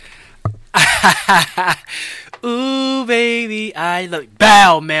Ooh, baby, I love you.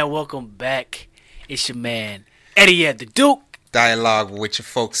 Bow, man. Welcome back. It's your man, EddyEd, the Duke. Dialogue with your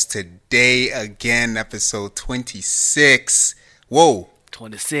folks today again, episode 26. Whoa.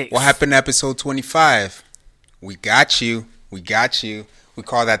 26. What happened to episode 25? We got you. We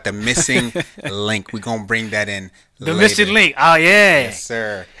call that the missing link. We're going to bring that in The later. missing link. Oh, yeah. Yes,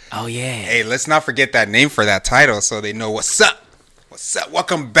 sir. Oh, yeah. Hey, let's not forget that name for that title so they know what's up. What's up?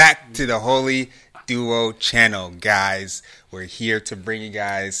 Welcome back to the Holy Duo channel, guys. We're here to bring you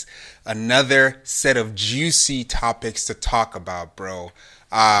guys another set of juicy topics to talk about, bro.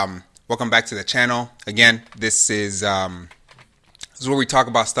 Welcome back to the channel. Again, this is where we talk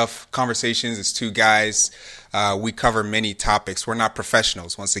about stuff, conversations. It's two guys. We cover many topics. We're not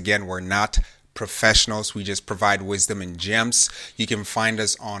professionals. Once again, we're not professionals. We just provide wisdom and gems. You can find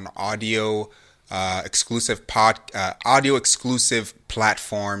us on audio exclusive platforms,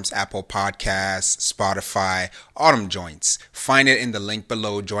 Apple Podcasts, Spotify, all them joints. Find it in the link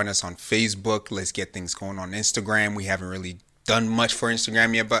below. Join us on Facebook. Let's get things going on Instagram. We haven't really done much for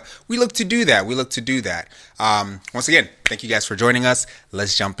Instagram yet, but we look to do that. Once again, thank you guys for joining us.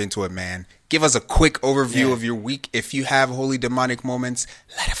 Let's jump into it, man. Give us a quick overview of your week. If you have holy demonic moments,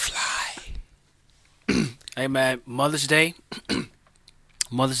 let it fly. Hey, man, Mother's Day.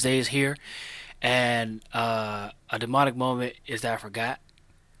 Mother's Day is here. And a demonic moment is that I forgot.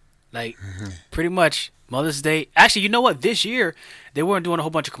 Like, pretty much Mother's Day. Actually, you know what? This year, they weren't doing a whole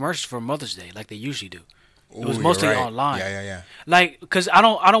bunch of commercials for Mother's Day like they usually do. It was mostly online. Yeah. Like, because I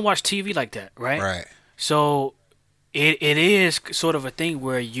don't watch TV like that, right? Right. So it is sort of a thing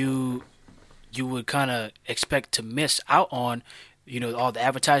where you would kind of expect to miss out on, all the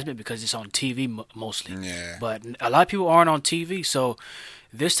advertisement because it's on TV mostly. Yeah. But a lot of people aren't on TV, so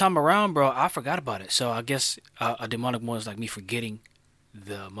this time around, bro, I forgot about it. So I guess a demonic moment is like me forgetting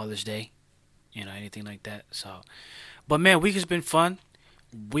the Mother's Day, anything like that. So, but man, week has been fun.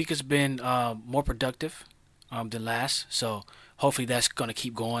 Week has been more productive than last. So hopefully that's gonna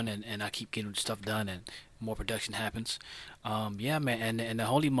keep going, and I keep getting stuff done, and more production happens. Yeah, man, and the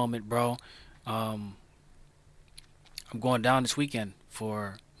holy moment, bro. I'm going down this weekend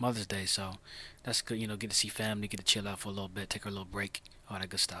for Mother's Day, so that's good. Get to see family, get to chill out for a little bit, take a little break, all that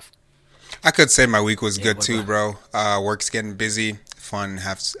good stuff. I could say my week was good too, bro. Work's getting busy. Fun.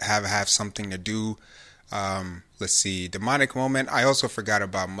 Have something to do. Let's see. Demonic moment. I also forgot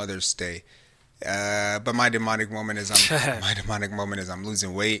about Mother's Day. But my demonic moment is I'm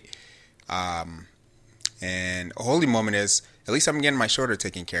losing weight. And a holy moment is at least I'm getting my shoulder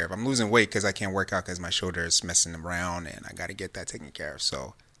taken care of. I'm losing weight because I can't work out because my shoulder is messing around, and I got to get that taken care of.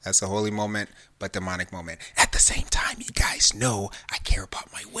 So that's a holy moment, but demonic moment. At the same time, you guys know I care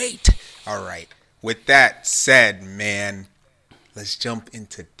about my weight. All right. With that said, man, let's jump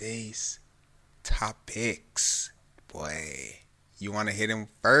into today's topics. Boy, you want to hit him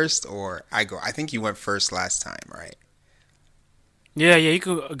first or I go? I think you went first last time, right? Yeah, you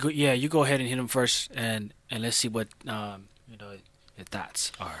go. Yeah, you go ahead and hit him first, and let's see what your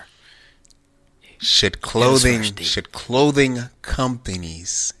thoughts are. Should clothing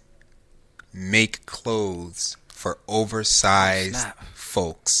companies make clothes for oversized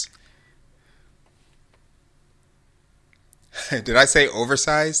folks? Did I say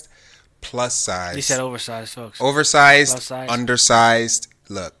oversized? Plus size. You said oversized folks. Oversized, undersized.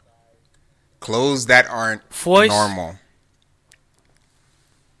 Look, clothes that aren't normal.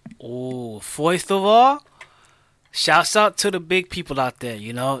 Oh, first of all, shouts out to the big people out there,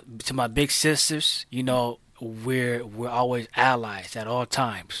 to my big sisters. We're always allies at all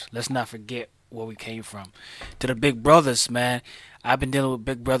times. Let's not forget where we came from. To the big brothers, man, I've been dealing with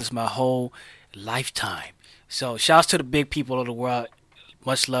big brothers my whole lifetime. So shouts to the big people of the world.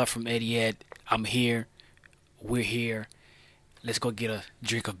 Much love from EddyEd. I'm here. We're here. Let's go get a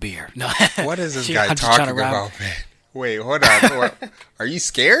drink of beer. No. What is this guy talking about, man? Wait, hold on. Are you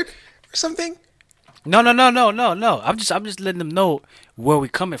scared or something? No. I'm just letting them know where we're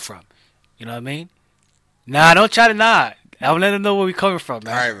coming from. You know what I mean? Nah, don't try to nod. I'm letting them know where we're coming from,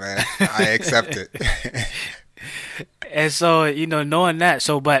 man. All right, man. I accept it. And so, knowing that,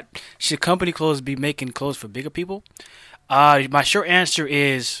 but should company clothes be making clothes for bigger people? My short answer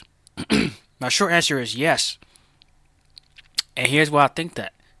is yes. And here's why I think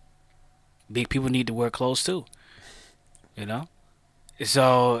that. Big people need to wear clothes too.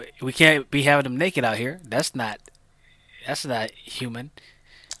 So we can't be having them naked out here. That's not human.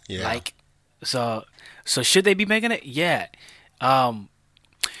 Yeah. So should they be making it? Yeah. Now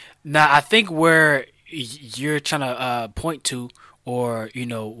I think where you're trying to point to, or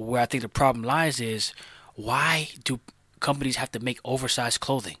where I think the problem lies is, why do companies have to make oversized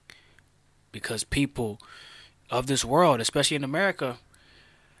clothing? because people of this world, especially in America,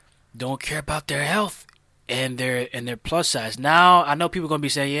 don't care about their health and their plus size. Now I know people are gonna be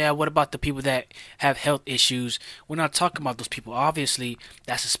saying, yeah, what about the people that have health issues? We're not talking about those people. Obviously,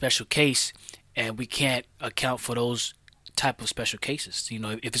 that's a special case, and we can't account for those type of special cases. You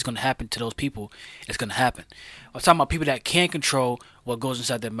know, if it's gonna happen to those people, it's gonna happen. I'm talking about people that can control what goes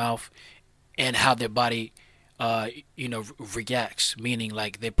inside their mouth and how their body, reacts. Meaning,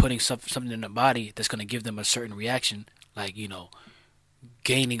 like they're putting something in their body that's gonna give them a certain reaction, like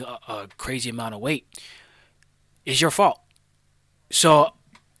gaining a crazy amount of weight. Is your fault. So,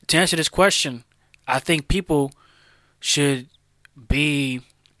 to answer this question, I think people should be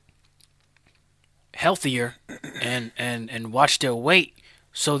healthier and watch their weight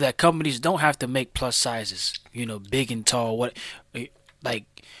so that companies don't have to make plus sizes, big and tall. Like,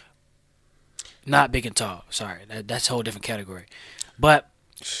 not big and tall. Sorry, that's a whole different category. But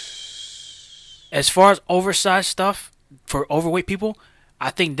as far as oversized stuff for overweight people,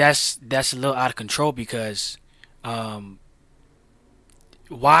 I think that's a little out of control because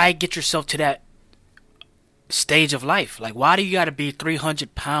why get yourself to that stage of life? Like, why do you got to be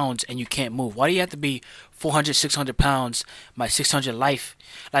 300 pounds and you can't move? Why do you have to be 400, 600 pounds, my 600 life?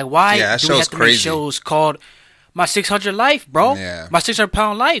 Like, why do we have to make shows called My 600 Life, bro? Yeah. My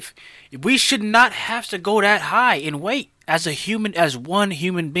 600-pound life. We should not have to go that high in weight as one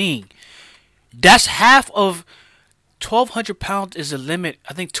human being. That's half of 1,200 pounds is the limit.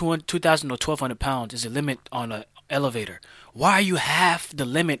 I think 2,000 or 1,200 pounds is the limit on an elevator. Why are you half the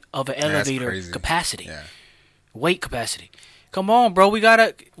limit of an elevator capacity? Yeah. Weight capacity. Come on, bro. We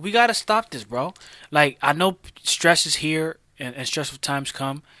gotta stop this, bro. Like, I know stress is here and stressful times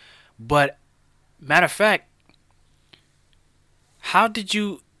come, but matter of fact, how did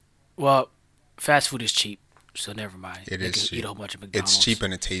you? Well, fast food is cheap, so never mind. It is cheap. Eat a whole bunch of McDonald's. It's cheap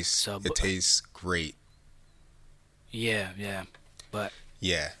and it tastes great. Yeah, but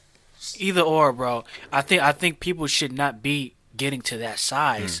yeah, either or, bro. I think people should not be getting to that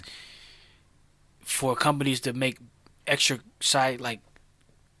size for companies to make extra size, like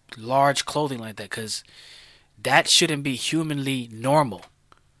large clothing like that, because that shouldn't be humanly normal,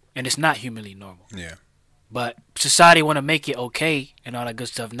 and it's not humanly normal. Yeah. But society want to make it okay and all that good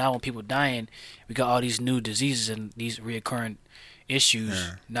stuff. Now when people dying, we got all these new diseases and these reoccurring issues.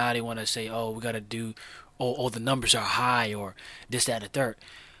 Yeah. Now they want to say, oh, we got to do, oh, the numbers are high or this, that, and the third.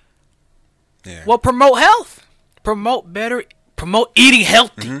 Yeah. Well, promote health. Promote eating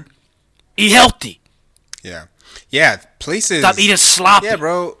healthy. Mm-hmm. Eat healthy. Yeah. Yeah, places. Stop eating sloppy. Yeah,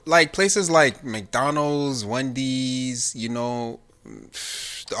 bro. Like places like McDonald's, Wendy's,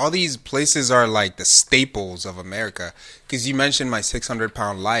 all these places are like the staples of America. Because you mentioned My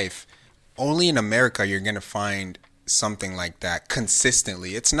 600-Pound Life. Only in America you're going to find something like that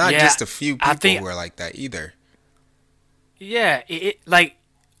consistently. It's not just a few people who are like that either. Yeah, like,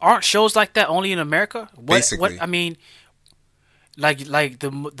 aren't shows like that only in America? Basically. I mean, like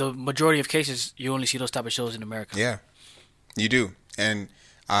the majority of cases, you only see those type of shows in America. Yeah, you do. And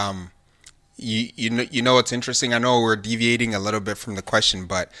you know what's interesting? I know we're deviating a little bit from the question,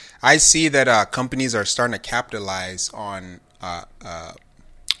 but I see that companies are starting to capitalize on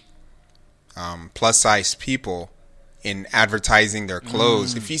plus size people in advertising their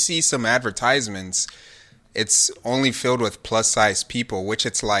clothes. If you see some advertisements, it's only filled with plus size people, which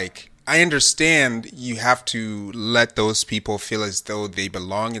it's like, I understand you have to let those people feel as though they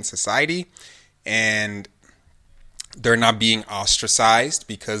belong in society and they're not being ostracized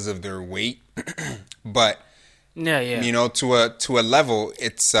because of their weight. But to a level,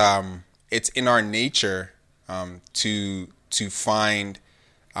 it's in our nature to find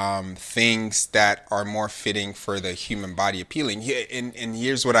things that are more fitting for the human body appealing. And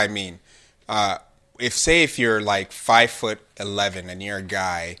here's what I mean. If you're like 5'11" and you're a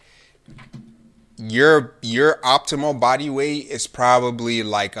guy, your optimal body weight is probably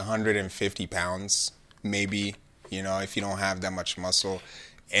like 150 pounds, maybe, if you don't have that much muscle.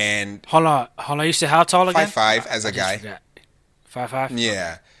 And hold on, you said how tall again? 5'5" as a guy. 5'5"?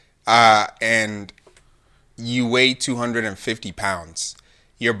 Yeah. And you weigh 250 pounds.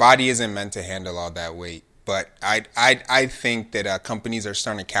 Your body isn't meant to handle all that weight. But I think that companies are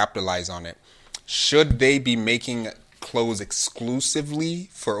starting to capitalize on it. Should they be making clothes exclusively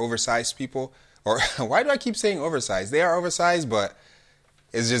for oversized people? Or why do I keep saying oversized? They are oversized, but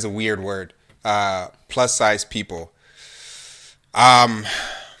it's just a weird word. Plus size people.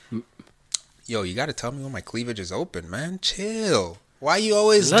 Yo, you gotta tell me when my cleavage is open, man. Chill. Why you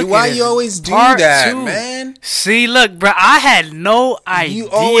always do that, man? See, look, bro, I had no idea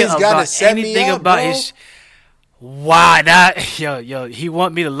about anything about his. Why not? Yo, he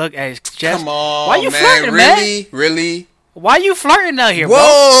want me to look at his chest. Come Why on, you man. flirting, Really? man? Really? Why you flirting out here, bro?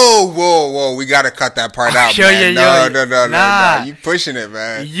 Whoa. We got to cut that part out, man. No. You pushing it,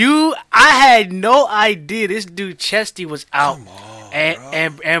 man. I had no idea this dude Chesty was out. Come on,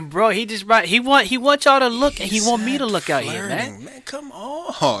 and bro, he just brought he want y'all to look, and he want me to look out here, man. Come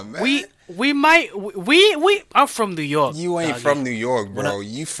on, man. We I'm from New York. You ain't from New York, bro.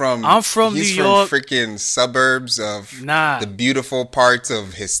 I'm from New York. Freaking suburbs of the beautiful parts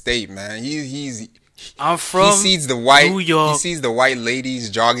of his state, man. I'm from He sees the white New York. He sees the white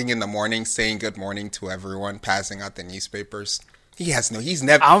ladies jogging in the morning saying good morning to everyone, passing out the newspapers. He's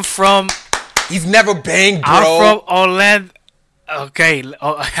never banged, bro. I'm from Orlando. Okay,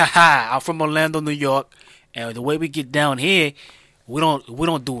 I'm from Orlando, New York, and the way we get down here, we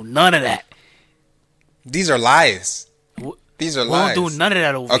don't do none of that. These are lies. We don't do none of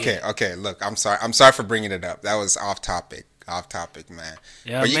that over here. Okay. Look, I'm sorry for bringing it up. That was off topic, man.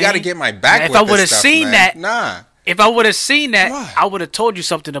 Yeah, but you got to get my back. If I would have seen that, nah. If I would have seen that, I would have told you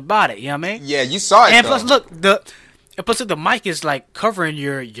something about it. You know what I mean? Yeah, you saw it. And though. plus, look, the mic is like covering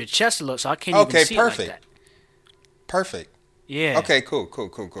your chest a little, so I can't even see perfect. it like that. Perfect. Yeah. Okay. Cool.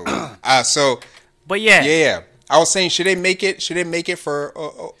 But yeah. I was saying, should they make it for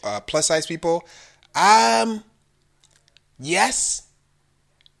plus size people? Yes.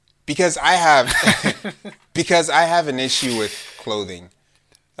 Because I have an issue with clothing.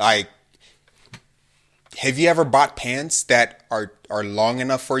 Like, have you ever bought pants that are long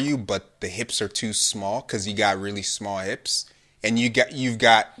enough for you, but the hips are too small because you got really small hips, and you've got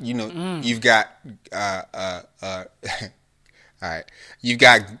all right, you've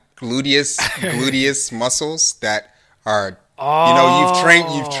got gluteus muscles that are.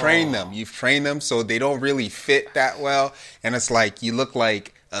 You've trained them so they don't really fit that well, and it's like you look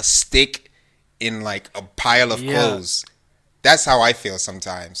like a stick in like a pile of clothes. That's how I feel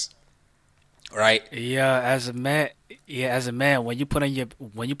sometimes, right? Yeah, as a man, when you put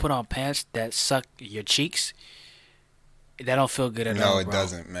on pants that suck your cheeks, that don't feel good at all. No, it bro.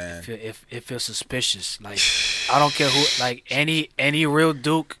 doesn't, man. It feels suspicious. Like, I don't care who, like any real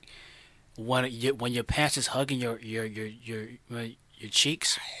duke. When your pants is hugging your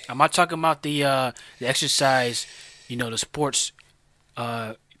cheeks, I'm not talking about the exercise, the sports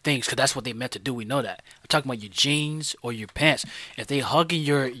things, because that's what they meant to do. We know that. I'm talking about your jeans or your pants. If they hugging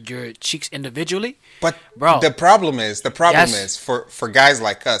your cheeks individually, but bro, the problem is for guys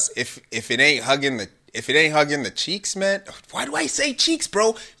like us, if it ain't hugging the cheeks, man. Why do I say cheeks,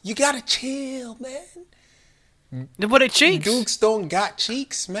 bro? You gotta chill, man. What are cheeks? Dukes don't got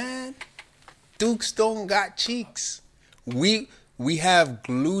cheeks, man. Dukes don't got cheeks. We have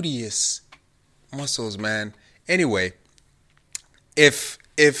gluteus muscles, man. Anyway, if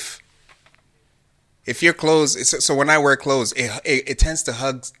your clothes, so when I wear clothes, it tends to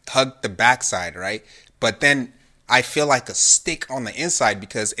hug the backside, right? But then I feel like a stick on the inside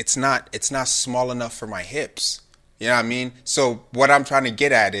because it's not small enough for my hips. You know what I mean? So what I'm trying to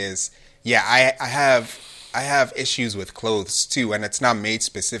get at is, I have issues with clothes too, and it's not made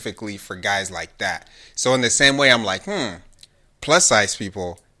specifically for guys like that. So in the same way, I'm like, plus size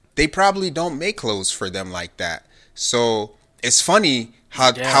people, they probably don't make clothes for them like that. So it's funny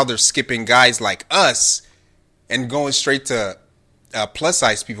how they're skipping guys like us and going straight to plus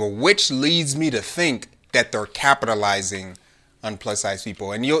size people, which leads me to think that they're capitalizing on plus size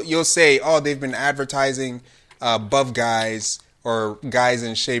people. And you'll say, oh, they've been advertising buff guys or guys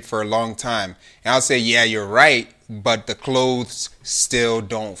in shape for a long time. And I'll say, yeah, you're right, but the clothes still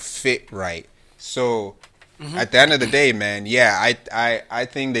don't fit right. So at the end of the day, man, I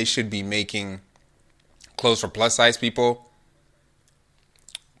think they should be making clothes for plus size people.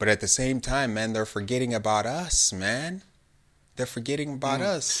 But at the same time, man, they're forgetting about us, man. They're forgetting about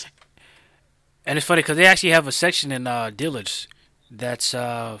us. And it's funny because they actually have a section in Dillard's that's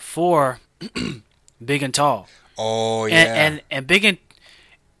for big and tall. Oh yeah, and big and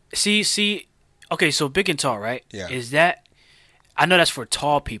see. Okay, so big and tall, right? Yeah. Is that? I know that's for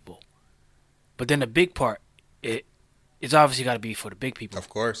tall people, but then the big part, it's obviously got to be for the big people. Of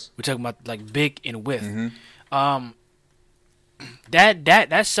course, we're talking about like big in width. Mm-hmm.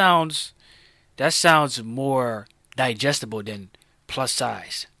 That sounds more digestible than plus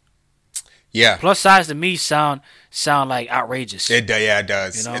size. Yeah, plus size to me sound like outrageous. It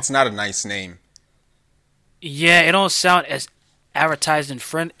does. It's not a nice name. Yeah, it don't sound as advertisement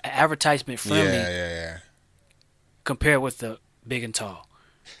friendly. Yeah. Compared with the big and tall.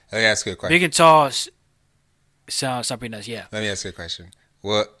 Let me ask you a question. Big and tall sounds pretty nice. Yeah. Let me ask you a question.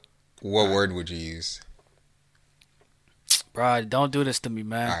 What word would you use? Bro, don't do this to me,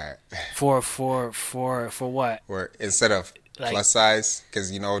 man. All right. For what? Or instead of Like plus size,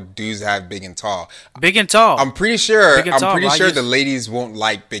 because dudes have big and tall. big and tall. I'm pretty sure. Big and I'm tall, pretty bro. sure the ladies won't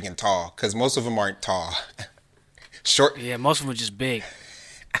like big and tall because most of them aren't tall. Short. Yeah, most of them are just big.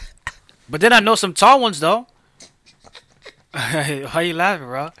 But then I know some tall ones though. Why you laughing,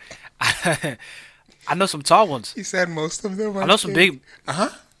 bro? I know some tall ones. He said most of them. I know some big, Uh huh.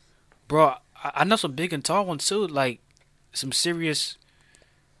 bro. I know some big and tall ones too. Like some serious.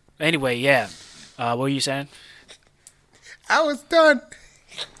 Anyway, yeah. What were you saying? I was done.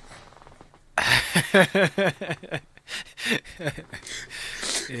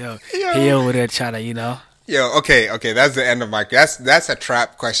 Yo, Yo. he over there trying to, Yo, okay. That's the end of my. That's a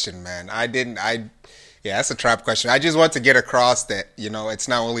trap question, man. Yeah, that's a trap question. I just want to get across that it's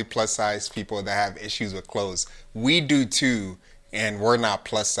not only plus size people that have issues with clothes. We do too, and we're not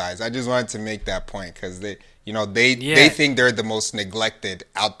plus size. I just wanted to make that point because they think they're the most neglected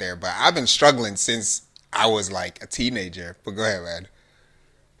out there. But I've been struggling since I was like a teenager. But go ahead, man.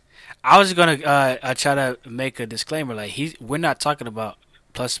 I was gonna try to make a disclaimer. Like we're not talking about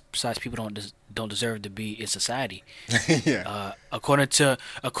plus size people don't deserve to be in society. Yeah. According to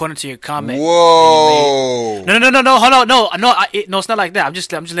your comment. Whoa. No, hold on, no, it's not like that. I'm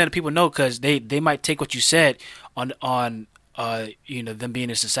just letting people know because they might take what you said on them being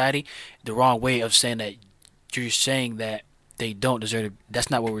in society the wrong way of saying that you're saying that they don't deserve it.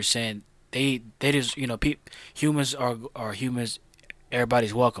 That's not what we're saying. They just humans are humans.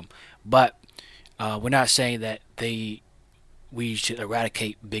 Everybody's welcome, but we're not saying that we should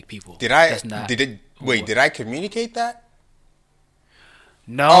eradicate big people. Did I communicate that?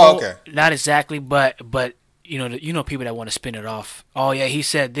 No, Oh, okay. not exactly, but people that want to spin it off. Oh yeah, he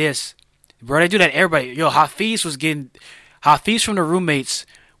said this, bro. They do that to everybody. Yo, Hafiz from the roommates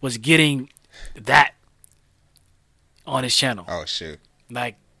was getting that on his channel. Oh shoot.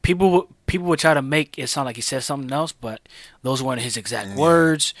 Like people would try to make it sound like he said something else, but those weren't his exact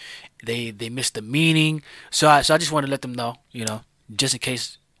words. They missed the meaning. So I just wanted to let them know, just in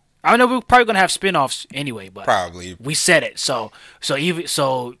case. I know we're probably gonna have spin-offs anyway, but Probably. we said it. So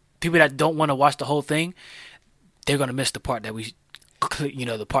people that don't want to watch the whole thing, they're gonna miss the part that we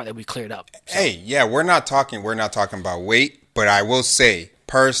cleared up. So. Hey, yeah, we're not talking about weight, but I will say,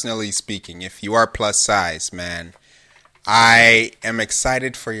 personally speaking, if you are plus size, man, I am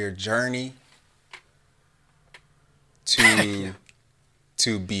excited for your journey to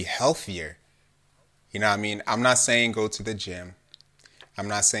to be healthier. You know what I mean? I'm not saying go to the gym. I'm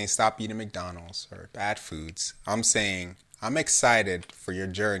not saying stop eating McDonald's or bad foods. I'm saying I'm excited for your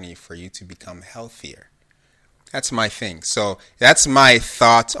journey for you to become healthier. That's my thing. So that's my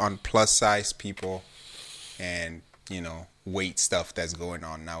thoughts on plus size people and, weight stuff that's going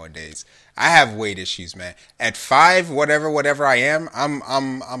on nowadays. I have weight issues, man. At 5, whatever I am,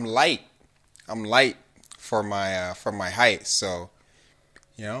 I'm light. I'm light for my height. So,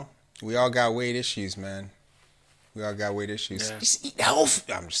 we all got weight issues, man. We all got weight issues. Yeah. Just eat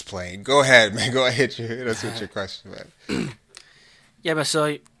healthy. I'm just playing. Go ahead, man. Go ahead. Hit us with your question, man. Yeah, but so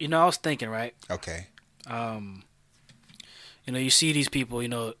I was thinking, right? Okay. You see these people.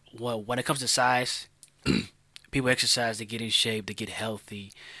 When it comes to size, people exercise to get in shape, to get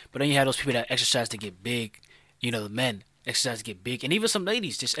healthy. But then you have those people that exercise to get big. The men exercise to get big, and even some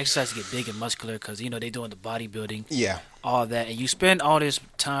ladies just exercise to get big and muscular because they doing the bodybuilding. Yeah. All that, and you spend all this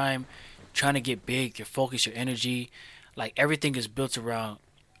time trying to get big, your focus, your energy, like everything is built around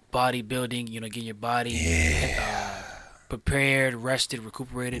bodybuilding. Getting your body prepared, rested,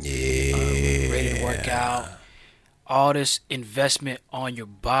 recuperated, ready to work out. All this investment on your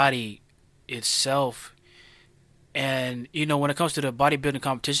body itself. And when it comes to the bodybuilding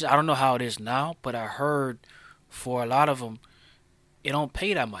competition, I don't know how it is now, but I heard for a lot of them, it don't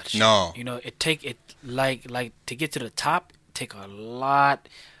pay that much. No. It to get to the top, take a lot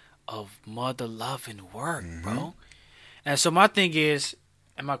of mother loving work, bro. And so my thing is,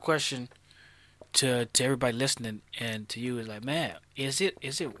 and my question to everybody listening and to you is like, man, is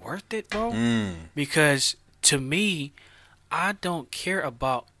it worth it, bro? Because to me, I don't care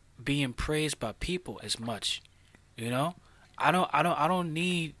about being praised by people as much. I don't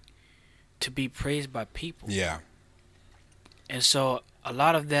need to be praised by people. Yeah. And so a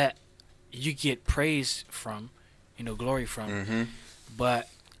lot of that you get praise from, glory from. But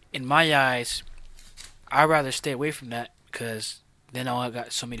in my eyes, I'd rather stay away from that because then I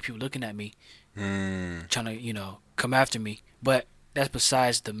got so many people looking at me, trying to, come after me. But that's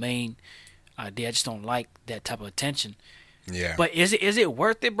besides the main idea. I just don't like that type of attention. Yeah. But is it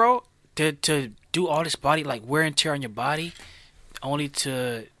worth it, bro? To do all this body, like wear and tear on your body, only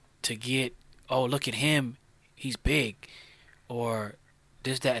to get, oh, look at him, he's big. or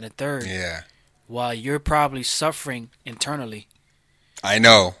this, that, and the third, Yeah. while you're probably suffering internally. I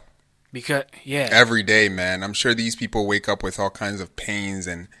know. Because yeah, Every day, man. I'm sure these people wake up with all kinds of pains,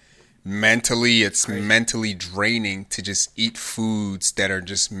 and mentally it's crazy. mentally draining to just eat foods that are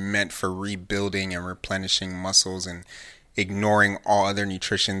just meant for rebuilding and replenishing muscles and ignoring all other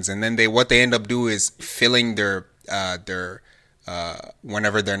nutritions. And then what they end up doing is filling their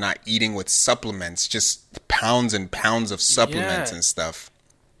whenever they're not eating with supplements, just pounds and pounds of supplements Yeah, and stuff.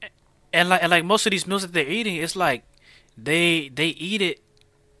 and like most of these meals that they're eating, it's like they eat it,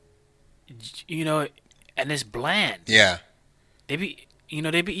 you know, and it's bland. Yeah. They be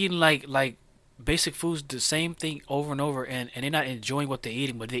eating like basic foods, the same thing over and over, and they're not enjoying what they're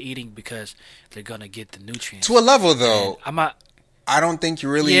eating, but they're eating because they're gonna get the nutrients. To a level And though, I'm not. I don't think you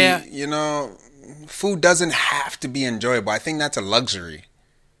really, Yeah. food doesn't have to be enjoyable. I think that's a luxury.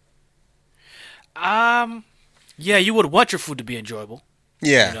 Yeah, you would want your food to be enjoyable.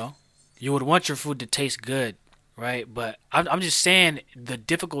 You Yeah. know, you would want your food to taste good, right? But I'm just saying the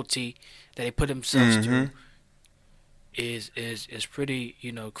difficulty that they put themselves through is pretty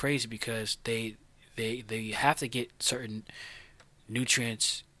crazy, because they have to get certain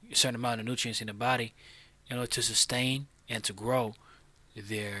nutrients, a certain amount of nutrients in the body, to sustain and to grow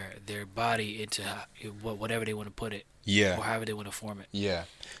their body into whatever they want to put it, Yeah. or however they want to form it. Yeah.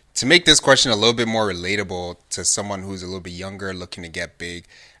 To make this question a little bit more relatable to someone who's a little bit younger looking to get big,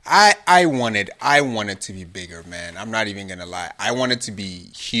 I wanted to be bigger, man. I'm not even gonna lie. I wanted to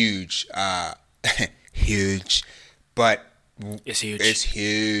be huge, huge, but It's huge. it's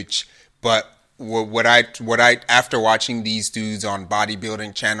huge. But what I after watching these dudes on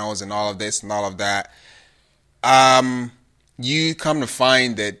bodybuilding channels and all of this and all of that, you come to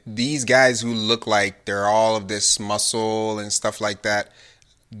find that these guys who look like they're all of this muscle and stuff like that,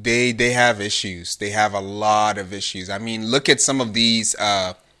 they have issues. They have a lot of issues. I mean, look at some of these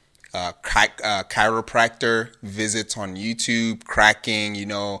chiropractor visits on YouTube, cracking,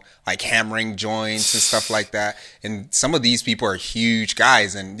 like hammering joints and stuff like that. And some of these people are huge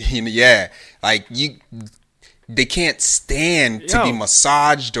guys, and like they can't stand to be Yo.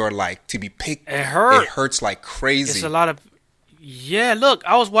 massaged or like to be picked. It hurt. It hurts like It's crazy. a lot of. Yeah, look,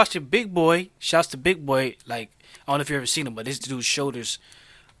 I was watching Big Boy. Shouts to Big Boy. Like, I don't know if you ever seen him, but this dude's shoulders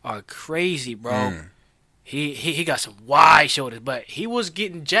are crazy, bro. He got some wide shoulders, but he was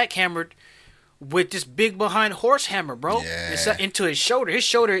getting jackhammered with this big behind horse hammer, bro. Yeah. It's into his shoulder. His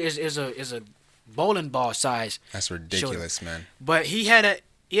shoulder is a bowling ball size. That's ridiculous, man. But he had a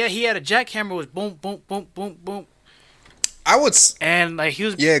jackhammer, was boom, boom, boom, boom, boom, I would. and like he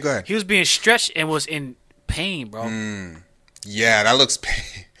was Yeah, go ahead. he was being stretched and was in pain, bro. Yeah, that looks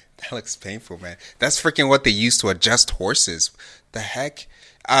that looks painful, man. That's freaking what they use to adjust horses. The heck?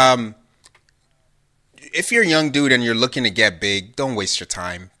 If you're a young dude and you're looking to get big, don't waste your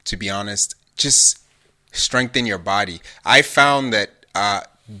time, to be honest. Just strengthen your body. I found that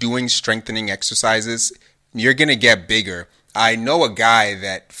doing strengthening exercises, you're going to get bigger. I know a guy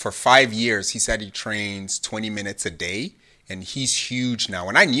that for 5 years, he said he trains 20 minutes a day, and he's huge now.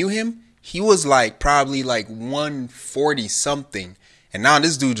 When I knew him, he was probably 140 something. And now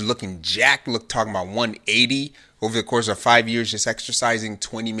this dude's looking jacked, talking about 180 over the course of 5 years, just exercising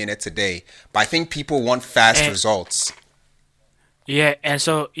 20 minutes a day. But I think people want fast results. Yeah, and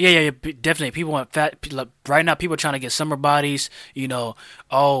so yeah, definitely. People want fat. Right now, people are trying to get summer bodies.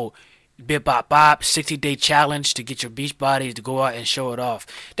 Bip bop bop, 60-day challenge to get your beach bodies to go out and show it off.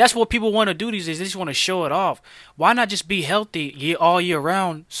 That's what people want to do these days. They just want to show it off. Why not just be healthy all year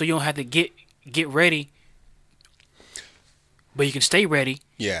round, so you don't have to get ready, but you can stay ready.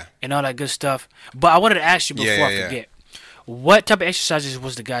 Yeah. And all that good stuff. But I wanted to ask you before I forget, what type of exercises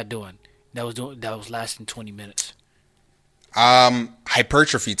was the guy doing that was lasting 20 minutes?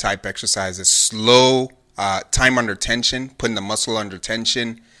 Hypertrophy type exercises, slow, time under tension, putting the muscle under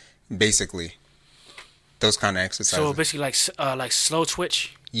tension, basically those kind of exercises. So basically like slow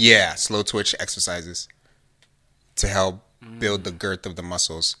twitch. Yeah, slow twitch exercises to help build the girth of the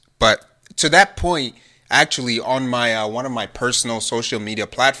muscles. But to that point, actually, on my one of my personal social media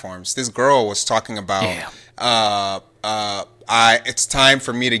platforms, this girl was talking about it's time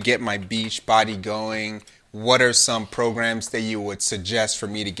for me to get my beach body going. What are some programs that you would suggest for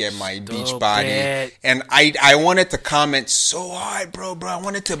me to get my beach body? And I wanted to comment so hard, bro. I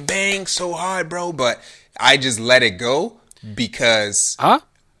wanted to bang so hard, bro. But I just let it go because,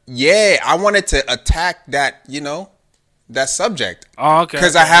 yeah, I wanted to attack that, that subject. Oh, okay.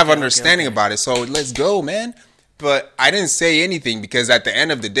 Because I have understanding about it. So let's go, man. But I didn't say anything because at the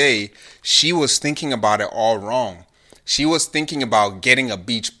end of the day, she was thinking about it all wrong. She was thinking about getting a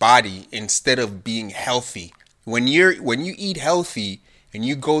beach body instead of being healthy, when you eat healthy and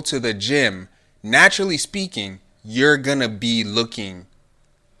you go to the gym, naturally speaking, you're gonna be looking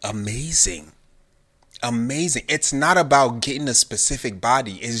amazing. Amazing. It's not about getting a specific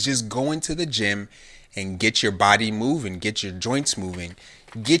body. It's just going to the gym and get your body moving, get your joints moving,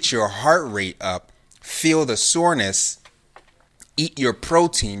 get your heart rate up, feel the soreness, eat your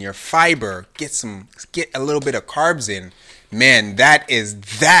protein, your fiber, get a little bit of carbs in. Man, that is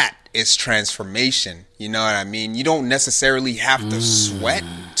transformation. You know what I mean? You don't necessarily have to sweat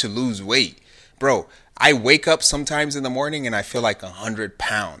to lose weight. Bro, I wake up sometimes in the morning and I feel like 100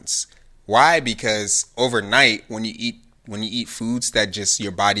 pounds. Why? Because overnight, when you eat foods that just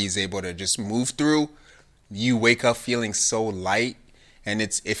your body is able to just move through, you wake up feeling so light, and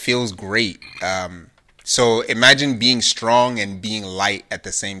it feels great. So imagine being strong and being light at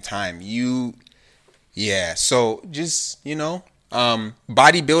the same time. So just,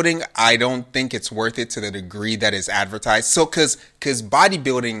 bodybuilding, I don't think it's worth it to the degree that is advertised. So cause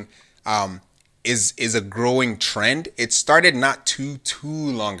bodybuilding is a growing trend. It started not too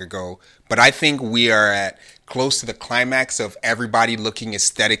long ago, but I think we are at close to the climax of everybody looking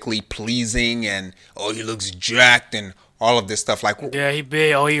aesthetically pleasing and, oh, he looks jacked and all of this stuff. Like, yeah, he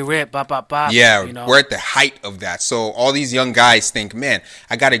big, oh, he ripped, bop, bop, bop. Yeah, we're at the height of that. So all these young guys think, man,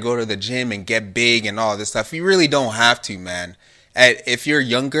 I got to go to the gym and get big and all this stuff. You really don't have to, man. If you're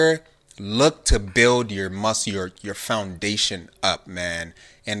younger, look to build your muscle, your foundation up, man.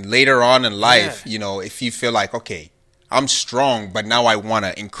 And later on in life, if you feel like, okay, I'm strong, but now I want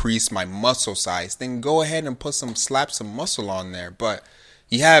to increase my muscle size, then go ahead and slap some muscle on there. But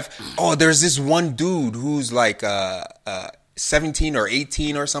there's this one dude who's like 17 or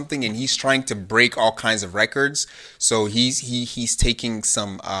 18 or something, and he's trying to break all kinds of records. So he's taking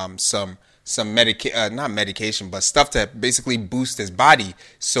not medication, but stuff to basically boost his body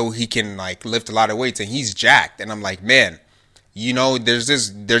so he can like lift a lot of weights, and he's jacked. And I'm like, man, there's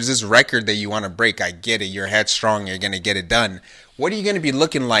this record that you want to break. I get it. You're headstrong. You're going to get it done. What are you going to be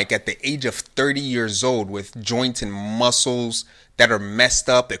looking like at the age of 30 years old with joints and muscles that are messed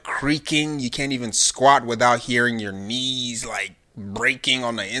up, they're creaking? You can't even squat without hearing your knees like breaking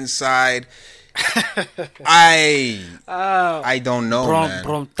on the inside. I don't know, man.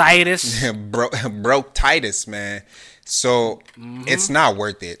 Bronchitis. Bronchitis, man. So it's not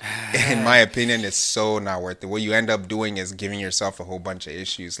worth it. In my opinion, it's so not worth it. What you end up doing is giving yourself a whole bunch of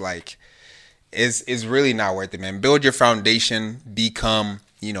issues. Like, it's really not worth it, man. Build your foundation, become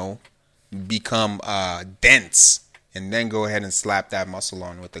dense, and then go ahead and slap that muscle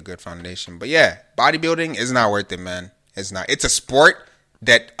on with a good foundation. But yeah, bodybuilding is not worth it, man. It's not. It's a sport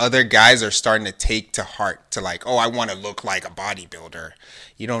that other guys are starting to take to heart, to like, oh, I want to look like a bodybuilder.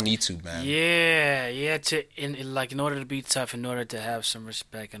 You don't need to, man. Yeah. In order to be tough, in order to have some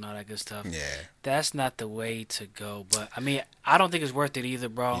respect and all that good stuff. Yeah. That's not the way to go. But I mean, I don't think it's worth it either,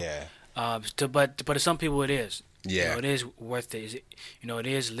 bro. Yeah. But to some people, it is. Yeah. It is worth it. It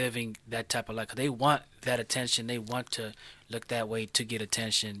is living that type of life. They want that attention. They want to look that way to get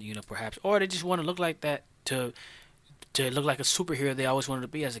attention. Perhaps, or they just want to look like that to look like a superhero they always wanted to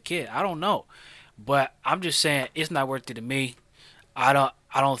be as a kid. I don't know, but I'm just saying it's not worth it to me. I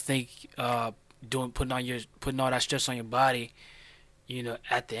don't think putting all that stress on your body,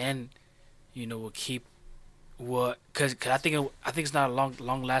 at the end, will keep because I think it's not a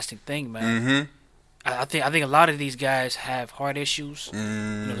long lasting thing, man. Mm-hmm. I think a lot of these guys have heart issues,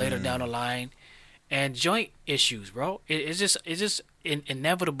 later down the line, and joint issues, bro. It's just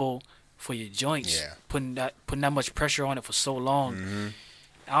inevitable for your joints. Yeah. Putting that much pressure on it for so long. Mm-hmm.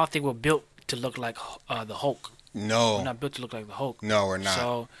 I don't think we're built to look like the Hulk. No, we're not built to look like the Hulk. No, we're not.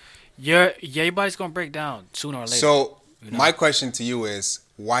 So your body's gonna break down sooner or later. So my question to you is,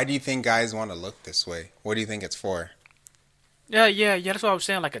 why do you think guys want to look this way? What do you think it's for? Yeah. That's what I was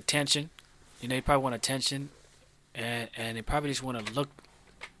saying. Like attention. They probably want attention, and they probably just want to look.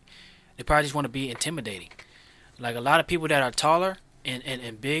 They probably just want to be intimidating. Like a lot of people that are taller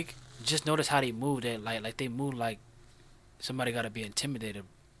and big, just notice how they move. That like they move like somebody got to be intimidated,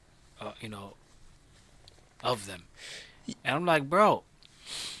 of them. And I'm like, bro,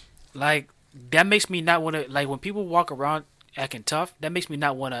 like that makes me not want to. Like when people walk around acting tough, that makes me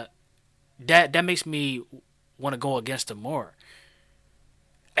not want to. That makes me want to go against them more.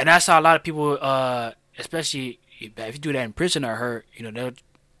 And that's how a lot of people, especially if you do that in prison, I heard, they'll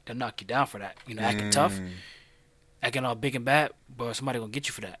knock you down for that. Acting tough, acting all big and bad, but somebody gonna get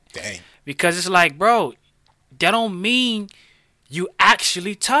you for that. Dang. Because it's like, bro, that don't mean you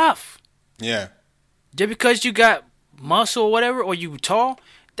actually tough. Yeah. Just because you got muscle or whatever, or you tall,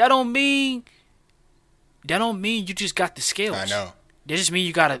 that don't mean you just got the skills. I know. That just mean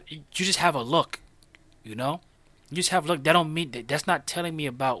you just have a look, You just have look. That don't mean that's not telling me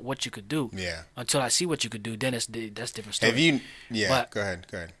about what you could do. Yeah. Until I see what you could do, then that's a different story. Have you? Yeah. But Go ahead.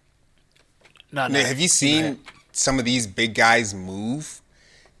 Go ahead. no, Now, no. have you Go ahead. seen some of these big guys move?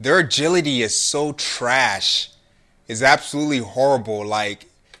 Their agility is so trash. It's absolutely horrible. Like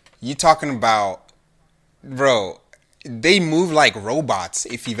you talking about, bro. They move like robots.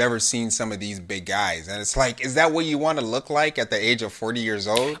 If you've ever seen some of these big guys, and it's like, is that what you want to look like at the age of 40 years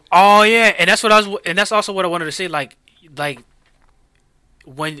old? Oh yeah, and that's what I was, and that's also what I wanted to say. Like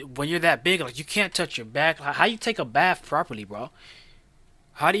when you're that big, like you can't touch your back. How you take a bath properly, bro?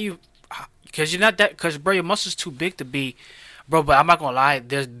 How do you? Because you're not that. Because bro, your muscles too big to be, bro. But I'm not gonna lie.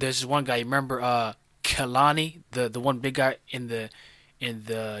 There's this one guy. You remember Kalani, the one big guy in the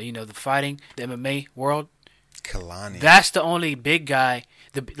the fighting, the MMA world. Kalani. That's the only big guy.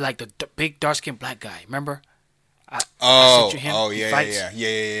 The big dark skinned black guy. Remember? I Oh, sent you him. oh He yeah, yeah, fights. yeah, yeah,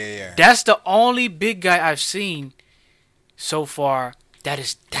 yeah, yeah, yeah. That's the only big guy I've seen so far that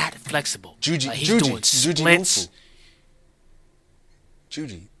is that flexible. Juji, Like, he's Juji, doing Juji splits. Mufu.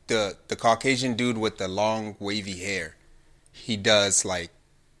 Juji, the Caucasian dude with the long wavy hair. He does like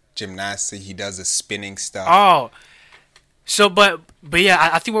gymnastics. He does the spinning stuff. Oh, so but yeah,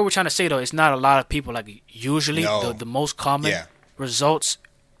 I think what we're trying to say though, it's not a lot of people. Like usually, No. the most common Yeah. results,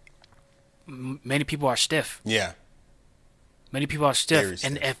 many people are stiff. Yeah, Many people are stiff, Very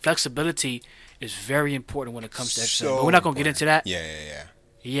stiff. and flexibility is very important when it comes to exercise. so But we're not gonna get into that. Yeah, yeah, yeah.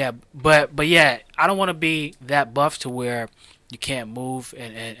 Yeah, but yeah, I don't want to be that buff to where you can't move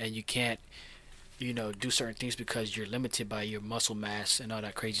and you can't do certain things because you're limited by your muscle mass and all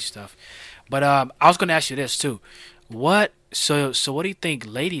that crazy stuff. But I was gonna ask you this too. What do you think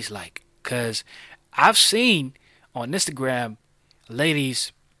ladies like? Cause I've seen on Instagram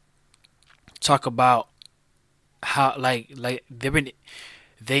ladies talk about how like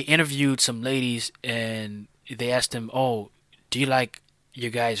they interviewed some ladies and they asked them, "Oh, do you like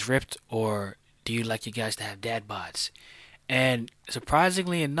your guys ripped or do you like your guys to have dad bods?" And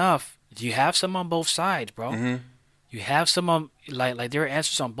surprisingly enough, you have some on both sides, bro. Mm-hmm. You have some on like there are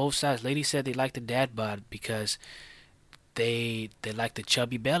answers on both sides. Ladies said they like the dad bod because they like the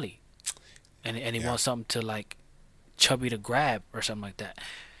chubby belly, and they Yeah. want something to like chubby to grab or something like that.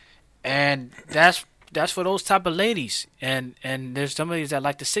 And that's for those type of ladies. And there's some ladies that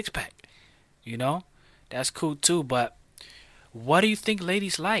like the six pack. That's cool too. But what do you think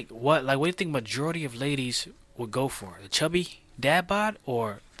ladies like? What do you think majority of ladies would go for? The chubby dad bod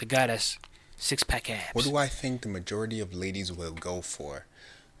or the guy that's six pack abs? What do I think the majority of ladies will go for?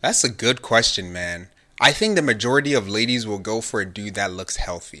 That's a good question, man. I think the majority of ladies will go for a dude that looks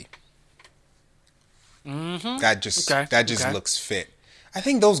healthy. Mm-hmm. That just Okay. looks fit. I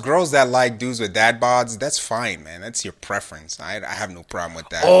think those girls that like dudes with dad bods, that's fine, man. That's your preference. I have no problem with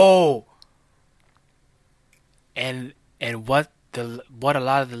that. Oh, and what a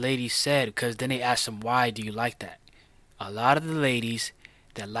lot of the ladies said, because then they asked them, why do you like that? A lot of the ladies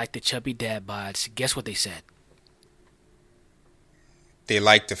that like the chubby dad bods, guess what they said? They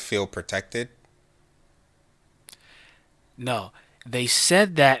like to feel protected. No, they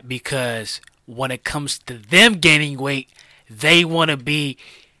said that because when it comes to them gaining weight, they want to be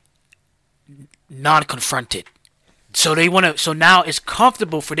non-confronted. So they want to. So now it's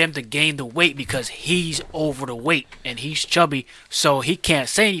comfortable for them to gain the weight because he's over the weight and he's chubby, so he can't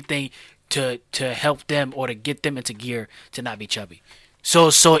say anything to help them or to get them into gear to not be chubby. So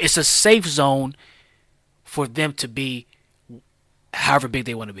it's a safe zone for them to be however big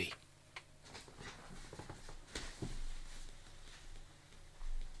they want to be.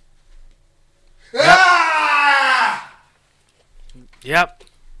 Yep.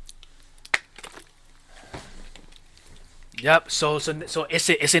 Yep. So it's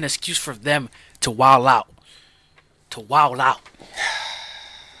an excuse for them to wild out. To wild out.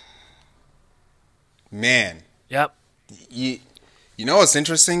 Man, Yep. you know what's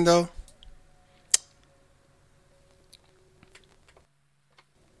interesting though?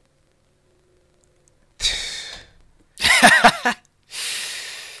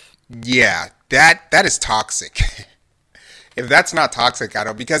 Yeah, that is toxic. If that's not toxic, I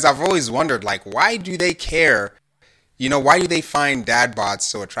don't, because I've always wondered, like, why do they care? Why do they find dad bods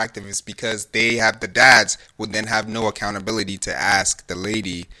so attractive? It's because they have the dads would then have no accountability to ask the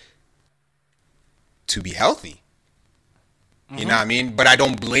lady to be healthy. You know what I mean? But I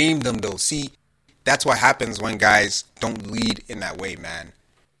don't blame them though. See, that's what happens when guys don't lead in that way, man.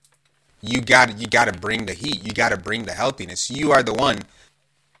 You gotta bring the heat. You gotta bring the healthiness. You are the one,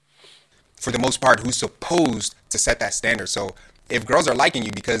 for the most part, who's supposed to set that standard. So if girls are liking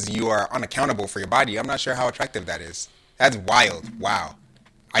you because you are unaccountable for your body, I'm not sure how attractive that is. That's wild. Wow.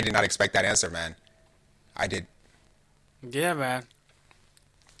 I did not expect that answer, man. I did. Yeah, man.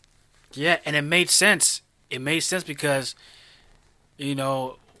 Yeah, and it made sense. It made sense because you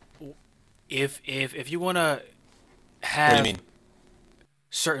know if you want to What do you have mean?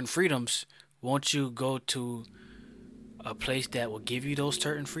 certain freedoms, won't you go to a place that will give you those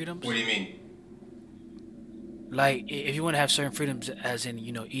certain What freedoms? do you mean? Like if you want to have certain freedoms, as in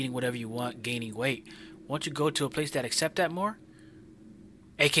eating whatever you want, gaining weight, won't you go to a place that accept that more?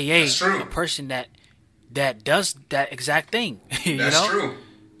 That's AKA a true. person that does that exact thing. you That's know? true.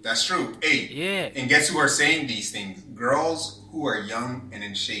 That's true. Hey, Yeah. and guess who are saying these things? Girls who are young and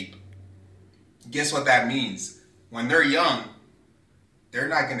in shape. Guess what that means? When they're young, they're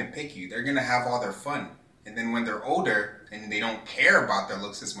not going to pick you. They're going to have all their fun. And then when they're older and they don't care about their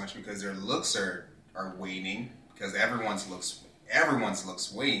looks as much because their looks are waning, because everyone's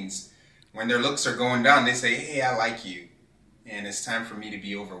looks wanes. When their looks are going down, they say, "Hey, I like you, and it's time for me to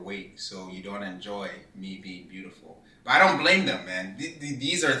be overweight, so you don't enjoy me being beautiful." But I don't blame them, man.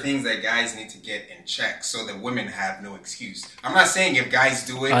 These are things that guys need to get in check so that women have no excuse. I'm not saying if guys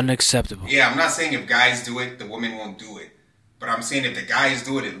do it, Unacceptable. yeah, I'm not saying if guys do it, the women won't do it. But I'm saying if the guys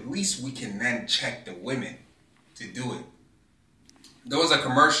do it, at least we can then check the women to do it. There was a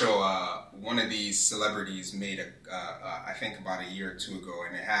commercial one of these celebrities made, I think about a year or two ago,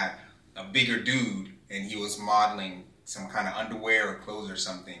 and it had a bigger dude, and he was modeling some kind of underwear or clothes or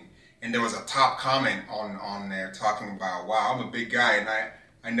something. And there was a top comment on there talking about, wow, I'm a big guy, and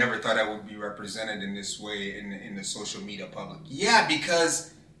I never thought I would be represented in this way in the social media public. Yeah,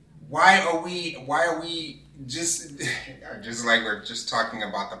 because why are we just like we're just talking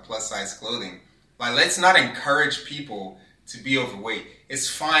about the plus size clothing? Like, let's not encourage people to be overweight. It's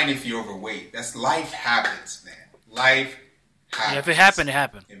fine if you're overweight. That's life happens, man. Life Yeah, if it happens. happened, it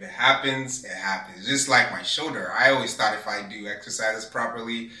happened. If it happens, it happens. Just like my shoulder. I always thought if I do exercises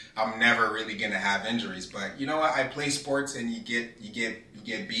properly, I'm never really gonna have injuries. But you know what? I play sports, and you get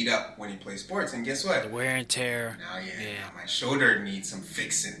beat up when you play sports. And guess The what? wear and tear. Now, yeah, Yeah. now my shoulder needs some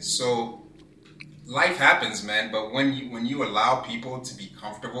fixing. So life happens, man. But when you allow people to be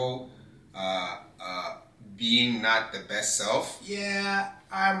comfortable, uh, uh, being not the best self, yeah,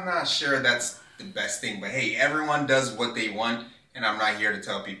 I'm not sure that's the best thing. But hey, everyone does what they want, and I'm not here to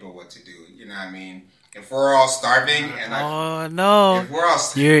tell people what to do. You know what I mean? If we're all starving, Oh no. if we're all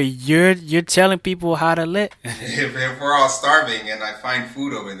You're telling people how to live. if we're all starving and I find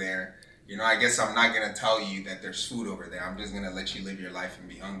food over there, I guess I'm not gonna tell you that there's food over there. I'm just gonna let you live your life and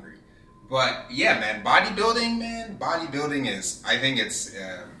be hungry. But yeah, man, bodybuilding is. I think it's.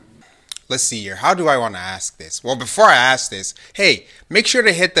 Let's see here. How do I want to ask this? Well, before I ask this, hey, make sure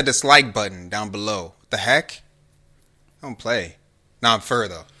to hit the dislike button down below. What the heck? Don't play. Now I'm fur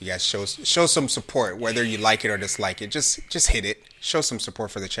though. You guys show some support, whether you like it or dislike it. Just hit it. Show some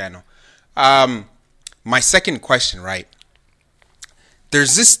support for the channel. My second question, right?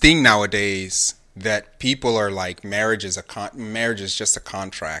 There's this thing nowadays that people are like, marriage is just a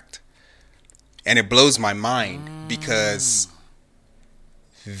contract, and it blows my mind because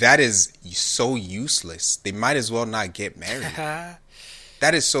that is so useless. They might as well not get married.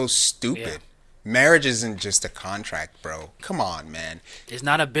 That is so stupid. Yeah. Marriage isn't just a contract, bro. Come on, man. It's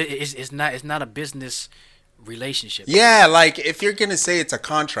not a it's not a business relationship. Yeah, like if you're gonna say it's a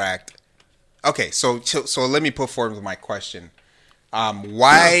contract, okay. So let me put forward my question.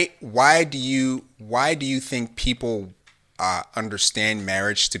 Why do you think people understand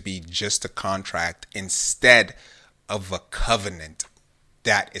marriage to be just a contract instead of a covenant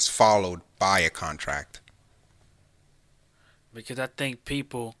that is followed by a contract? Because I think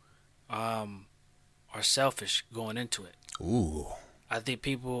people are selfish going into it. Ooh. I think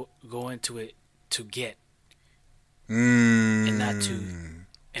people go into it to get and not to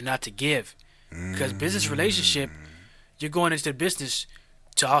Mm. give. Because business relationship, you're going into the business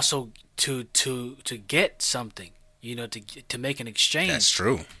to also to get something. To make an exchange. That's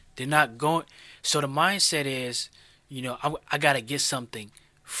true. They're not going. So the mindset is, I gotta get something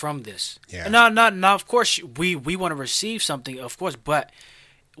from this. Yeah. And now, of course, we want to receive something, of course, but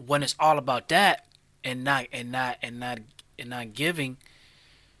when it's all about that and not giving,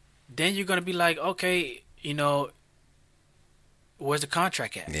 then you're gonna be like, okay, where's the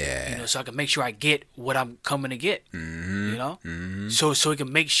contract at? Yeah. So I can make sure I get what I'm coming to get. Mm-hmm. So we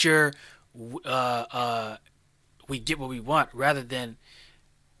can make sure we get what we want, rather than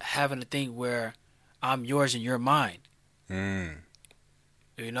having a thing where I'm yours and you're mine. Mm.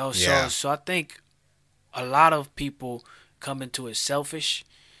 So I think a lot of people come into it selfish,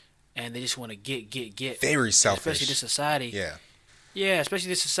 and they just want to get. Very selfish. Especially this society. Yeah. Yeah, especially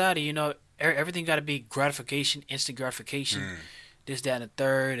this society. Everything got to be gratification, instant gratification. This, that, and the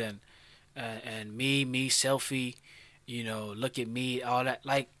third, and me, selfie. look at me, all that.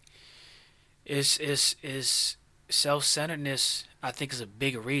 Like, is self-centeredness. I think is a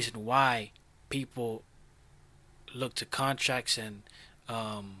big reason why people look to contracts and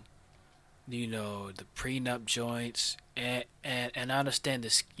the prenup joints, and I understand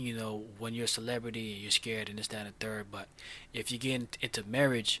this, when you're a celebrity and you're scared and this, that, and the third. But if you get into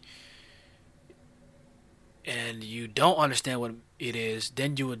marriage and you don't understand what it is,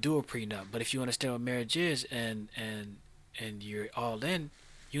 then you would do a prenup. But if you understand what marriage is, and you're all in,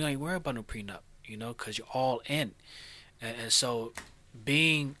 you ain't worry about no prenup, because you're all in. And so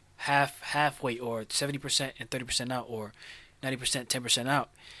being halfway, or 70% and 30% out, or 90%, 10% out,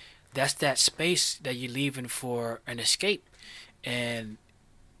 that's that space that you're leaving for an escape. And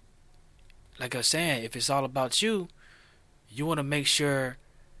like I was saying, if it's all about you, you want to make sure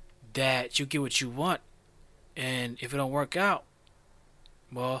that you get what you want. And if it don't work out,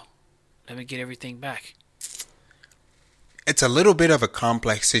 well, let me get everything back. It's a little bit of a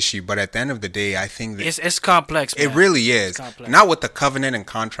complex issue, but at the end of the day, I think that it's complex, man. It really is. Not with the covenant and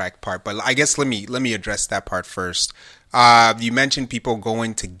contract part, but I guess let me address that part first. You mentioned people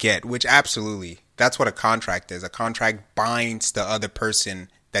going to get, which absolutely, that's what a contract is. A contract binds the other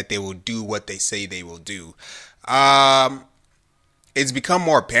person that they will do what they say they will do. It's become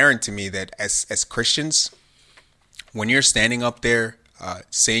more apparent to me that as Christians, when you're standing up there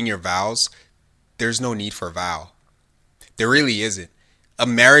saying your vows, there's no need for a vow. There really isn't. A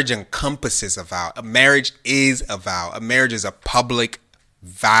marriage encompasses a vow. A marriage is a vow. A marriage is a public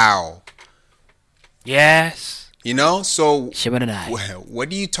vow. Yes. So what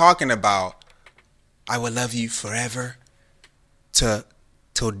are you talking about? I will love you forever, till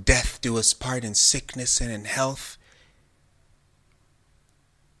death do us part, in sickness and in health.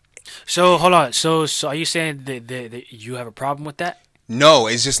 So hold on. So are you saying that you have a problem with that? No,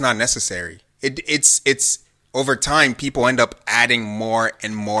 it's just not necessary. It's over time, people end up adding more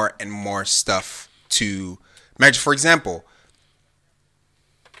and more and more stuff to marriage. For example,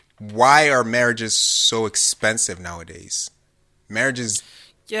 why are marriages so expensive nowadays? Marriages.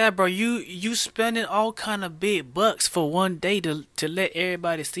 Yeah, bro, you spending all kind of big bucks for one day to let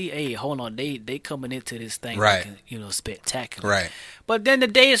everybody see, hey, hold on, they coming into this thing, right? Looking, spectacular, right? But then the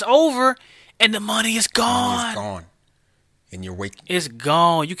day is over and the money is gone. Money is gone, and you're waking. It's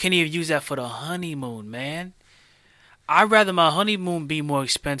gone. You can't even use that for the honeymoon, man. I'd rather my honeymoon be more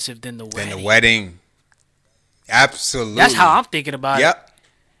expensive than the wedding. Absolutely. That's how I'm thinking about it. Yep.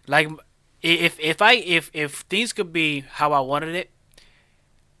 Like, if things could be how I wanted it,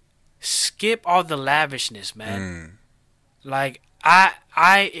 skip all the lavishness, man. Like,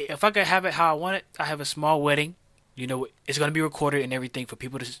 if I could have it how I want it, I have a small wedding. It's gonna be recorded and everything for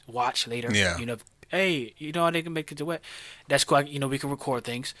people to watch later. Yeah. Hey, they can make it to what? That's cool. We can record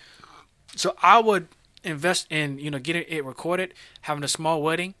things. So I would invest in getting it recorded, having a small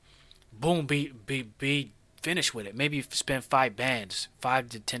wedding, boom, be finished with it. Maybe spend 5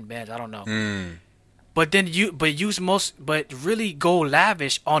 to 10 bands, I don't know. But then but really go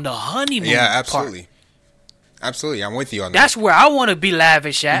lavish on the honeymoon. Yeah, absolutely. Part. Absolutely, I'm with you on that. That's where I want to be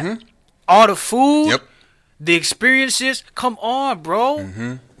lavish at. Mm-hmm. All the food, yep. The experiences. Come on, bro.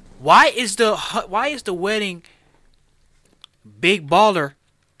 Mm-hmm. Why is the wedding big baller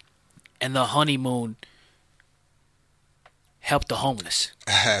and the honeymoon help the homeless?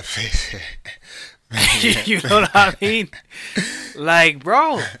 You know what I mean? Like,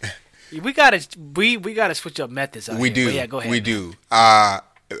 bro, we gotta switch up methods. We do. But yeah, go ahead. We do. But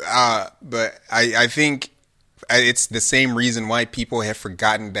I think it's the same reason why people have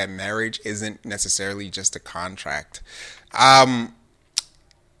forgotten that marriage isn't necessarily just a contract.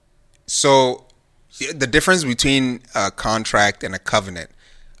 So the difference between a contract and a covenant.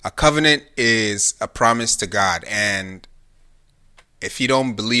 A covenant is a promise to God, and if you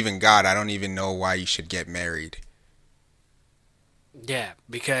don't believe in God, I don't even know why you should get married. Yeah,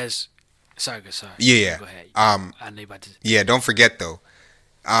 because sorry. Yeah. Go ahead. I know you about to. Yeah, don't forget though.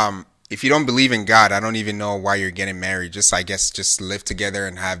 If you don't believe in God, I don't even know why you're getting married. I guess just live together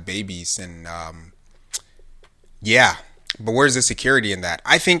and have babies, and yeah. But where's the security in that?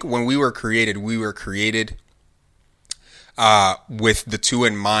 I think when we were created with the two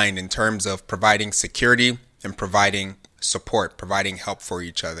in mind, in terms of providing security and providing support, providing help for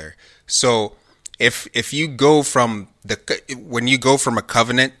each other. So if you go from when you go from a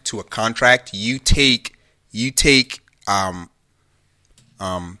covenant to a contract, you take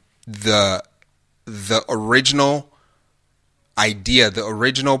the original idea, the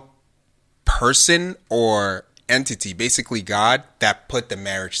original person or entity, basically God, that put the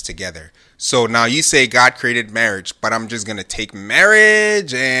marriage together. So now you say God created marriage, but I'm just going to take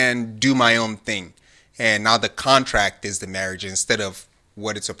marriage and do my own thing. and now the contract is the marriage instead of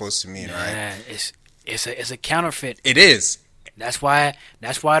what it's supposed to mean, Yeah, right? it's a counterfeit. It is. That's why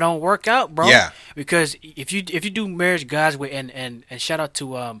it don't work out, bro. Yeah. Because if you do marriage God's way, and shout out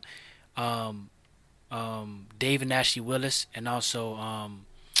to Dave and Ashley Willis, and also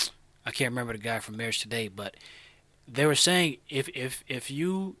I can't remember the guy from Marriage Today, but they were saying if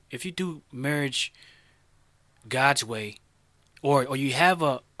you do marriage God's way, or you have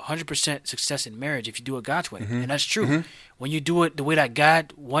 100% success in marriage if you do it God's way, and that's true. When you do it the way that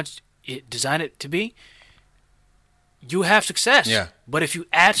God wants it designed it to be, you have success. Yeah. But if you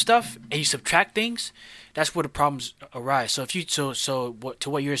add stuff and you subtract things, that's where the problems arise. So if you to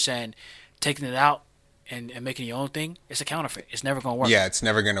what you're saying, taking it out and making your own thing, it's a counterfeit. It's never gonna work. Yeah, it's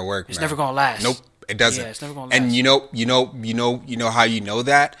never gonna work. It's never gonna last. Nope, it doesn't. Yeah, it's never gonna last. And you know how you know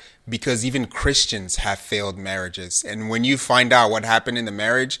that? Because even Christians have failed marriages, and when you find out what happened in the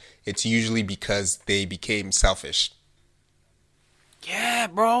marriage, it's usually because they became selfish. Yeah,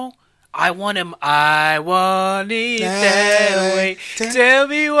 bro. I want him. I want it that way. Tell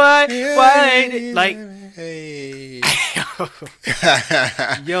me why ain't it like? Hey.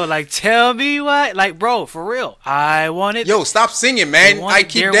 Yo, like, tell me why, like, bro, for real. I want it. Yo, stop singing, man. I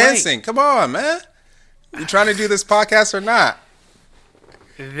keep their dancing. way. Come on, man. You trying to do this podcast or not?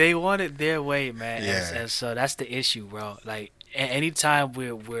 They want it their way, man. Yeah. And so that's the issue, bro. Like, anytime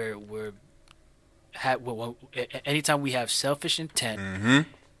anytime we have selfish intent,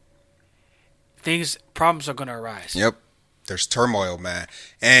 problems are gonna arise. Yep. There's turmoil, man.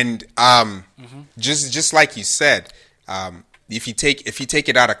 And just like you said, if you take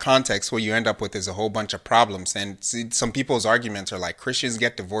it out of context, what you end up with is a whole bunch of problems. And some people's arguments are like, Christians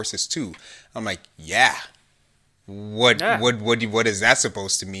get divorces too. I'm like, yeah. What is that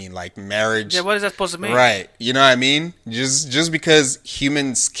supposed to mean? Like marriage? Yeah, what is that supposed to mean? Right. You know what I mean? Just because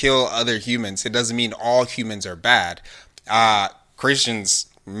humans kill other humans, it doesn't mean all humans are bad. Christians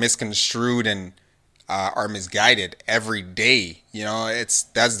misconstrued and are misguided every day. You know,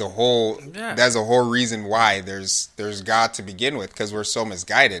 that's the whole reason why there's God to begin with, because we're so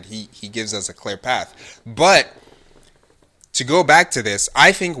misguided. He gives us a clear path. But to go back to this,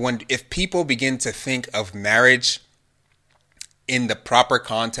 I think if people begin to think of marriage in the proper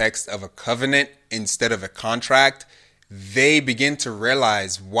context of a covenant instead of a contract, they begin to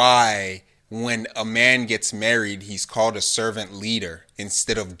realize why when a man gets married, he's called a servant leader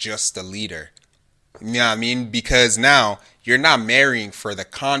instead of just a leader. You know what I mean? Because now you're not marrying for the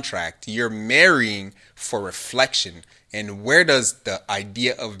contract. You're marrying for reflection. And where does the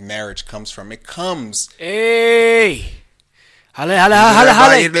idea of marriage comes from? It comes... Hey! Hallelujah!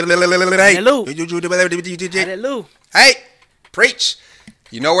 Hallelujah! Hey! Preach!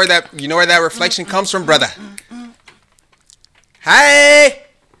 You know where that reflection comes from, brother? Hey!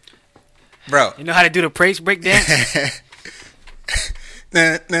 Bro. You know how to do the praise break dance?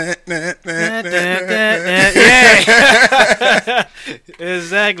 Yeah.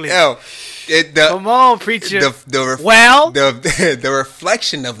 Exactly. Yo, come on, preacher. The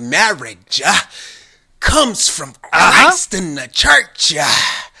reflection of marriage comes from Christ in the church.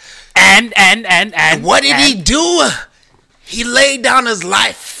 And what did he do? He laid down his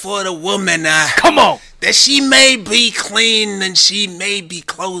life for the woman. Come on. That she may be clean and she may be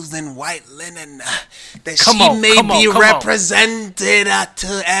clothed in white linen. That she may be represented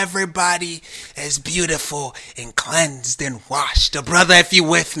to everybody as beautiful and cleansed and washed. Brother, if you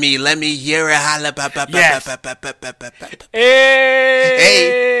with me, let me hear it. Yes.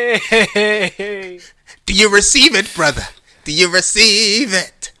 Hey. Do you receive it, brother? Do you receive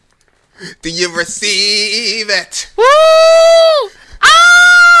it? Do you receive it? Woo!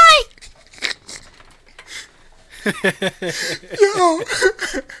 Yo,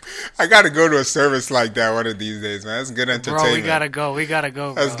 I gotta go to a service like that one of these days, man. That's good entertainment. Bro, we gotta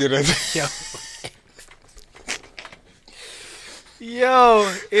go. That's good entertainment.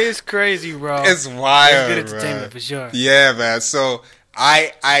 Yo, it's crazy, bro. It's wild. It's good entertainment, for sure. Yeah, man. So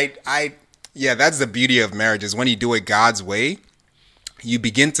yeah, that's the beauty of marriage, is when you do it God's way, you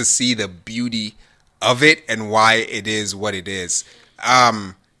begin to see the beauty of it and why it is what it is.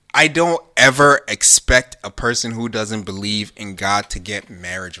 I don't ever expect a person who doesn't believe in God to get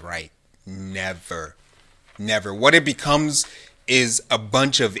marriage right. Never. What it becomes is a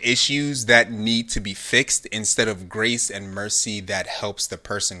bunch of issues that need to be fixed instead of grace and mercy that helps the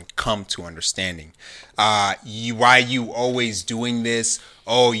person come to understanding. Why you always doing this?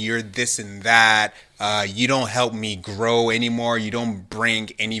 Oh, you're this and that. You don't help me grow anymore. You don't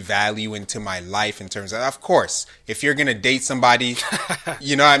bring any value into my life in terms of course, if you're going to date somebody,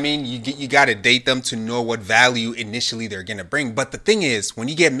 you know what I mean? You got to date them to know what value initially they're going to bring. But the thing is, when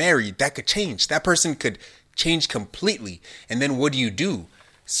you get married, that could change. That person could change completely. And then what do you do?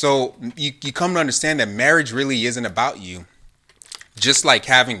 So you come to understand that marriage really isn't about you. Just like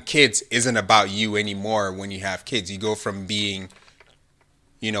having kids isn't about you anymore when you have kids. You go from being,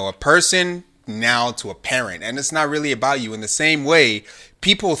 a person now to a parent, and it's not really about you. In the same way,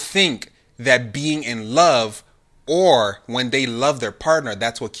 people think that being in love or when they love their partner,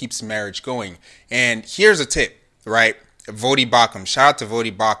 that's what keeps marriage going. And here's a tip, right? Vodi Bakum, shout out to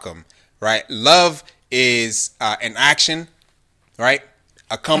Vodi Bakum, right? Love is an action, right?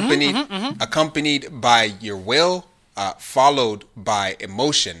 Accompanied by your will, followed by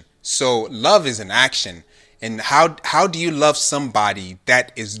emotion. So love is an action. And how do you love somebody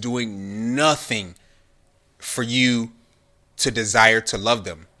that is doing nothing for you to desire to love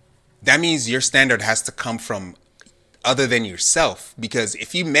them? That means your standard has to come from other than yourself. Because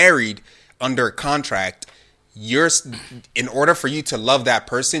if you married under a contract, in order for you to love that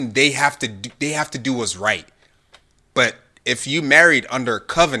person, they have to do what's right. But if you married under a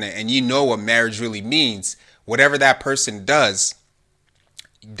covenant and you know what marriage really means, whatever that person does,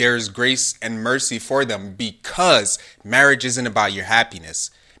 there's grace and mercy for them, because marriage isn't about your happiness.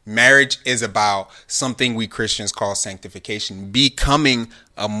 Marriage is about something we Christians call sanctification, becoming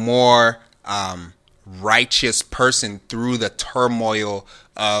a more righteous person through the turmoil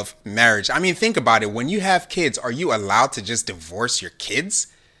of marriage. I mean, think about it. When you have kids, are you allowed to just divorce your kids?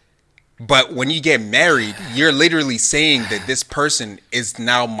 But when you get married, you're literally saying that this person is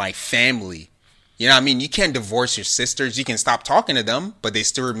now my family. You know what I mean? You can't divorce your sisters. You can stop talking to them, but they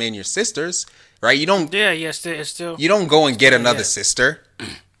still remain your sisters, right? You don't. Yeah, it's still. You don't go and get another sister.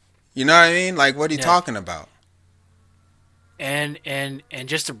 You know what I mean? Like, what are you talking about? And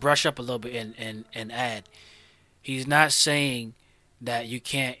just to brush up a little bit and add, he's not saying that you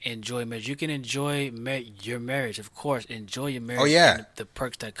can't enjoy marriage. You can enjoy your marriage, of course. Enjoy your marriage. Oh yeah. And the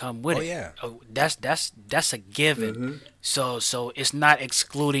perks that come with it. Yeah. Oh, that's a given. So it's not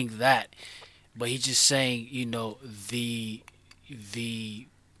excluding that. But he's just saying, the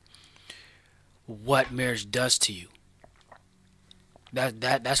what marriage does to you.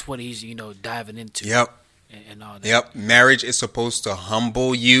 That's what he's diving into. Yep. And all that. Yep. Marriage is supposed to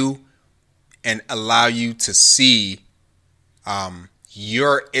humble you and allow you to see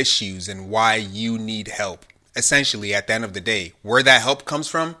your issues and why you need help. Essentially, at the end of the day, where that help comes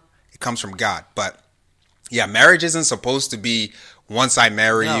from, it comes from God. But yeah, marriage isn't supposed to be once I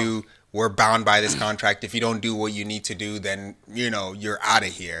marry you, we're bound by this contract. If you don't do what you need to do, then, you're out of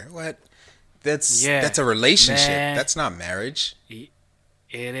here. What? That's a relationship. Man. That's not marriage. It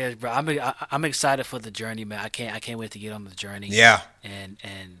is, bro. I'm excited for the journey, man. I can't wait to get on the journey. Yeah. And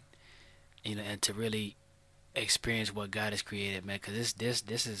and to really experience what God has created, man. Because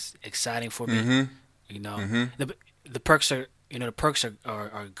this is exciting for me. The perks are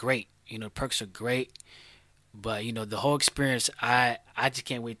are great. The perks are great. But the whole experience, I just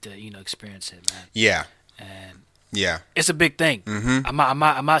can't wait to experience it, man. Yeah, and yeah, it's a big thing. I'm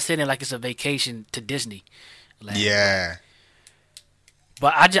not saying it like it's a vacation to Disney. Yeah,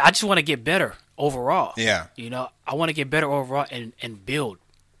 but I just want to get better overall. Yeah, I want to get better overall and build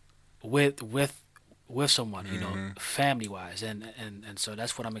with someone, family wise, and so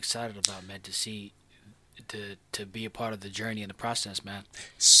that's what I'm excited about, man. To see. To be a part of the journey and the process, man.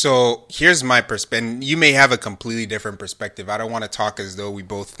 So here's my perspective. You may have a completely different perspective. I don't want to talk as though we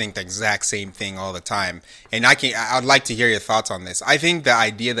both think the exact same thing all the time. And I'd like to hear your thoughts on this. I think the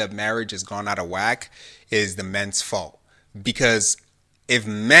idea that marriage has gone out of whack is the men's fault. Because if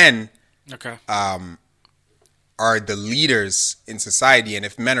men are the leaders in society, and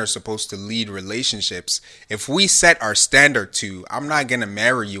if men are supposed to lead relationships, if we set our standard to, I'm not going to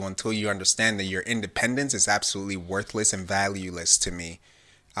marry you until you understand that your independence is absolutely worthless and valueless to me,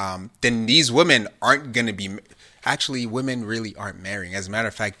 then these women aren't going to be, actually women really aren't marrying. As a matter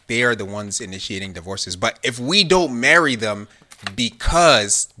of fact, they are the ones initiating divorces. But if we don't marry them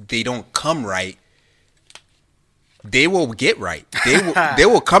because they don't come right, they will get right. They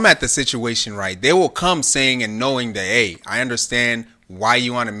will come at the situation right. They will come saying and knowing that, hey, I understand why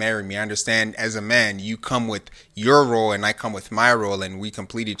you want to marry me. I understand as a man, you come with your role and I come with my role, and we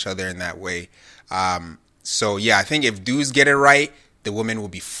complete each other in that way. So yeah, I think if dudes get it right, the women will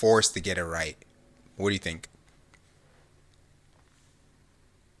be forced to get it right. What do you think?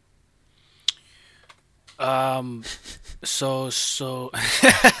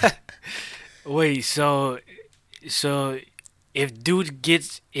 Wait, so if dudes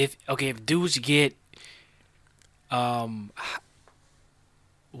get Um,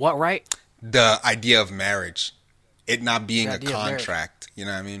 what right? The idea of marriage, it not being The a idea of marriage. contract. You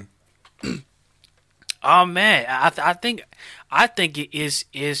know what I mean? Oh man, I think it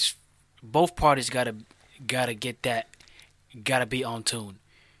is both parties gotta get that, gotta be on tune.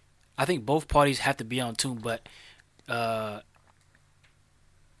 I think both parties have to be on tune, but uh,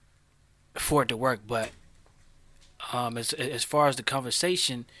 for it to work. But as far as the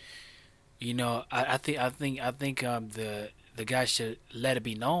conversation, I think the guy should let it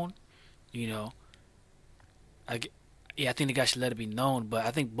be known. You know, I g- yeah, I think the guy should let it be known. But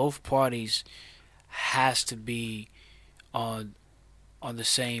I think both parties has to be on the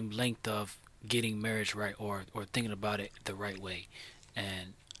same length of getting marriage right, or thinking about it the right way.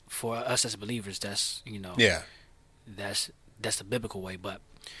 And for us as believers, that's Yeah. that's that's the biblical way. But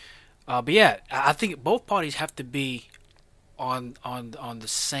yeah, I think both parties have to be on the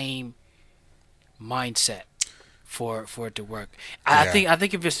same mindset for it to work. Yeah. I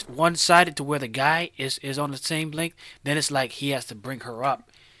think if it's one sided to where the guy is on the same length, then it's like he has to bring her up,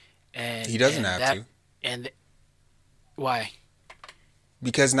 He doesn't and have that to. and why?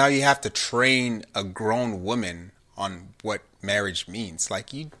 Because now you have to train a grown woman on what marriage means.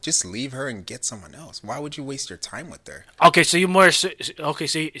 Like, you just leave her and get someone else. Why would you waste your time with her? Okay, so you're more okay.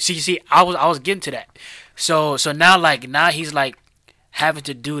 So see, I was getting to that. So now now he's like having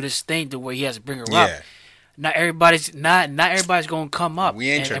to do this thing to where he has to bring her up. Yeah. Not everybody's gonna come up. We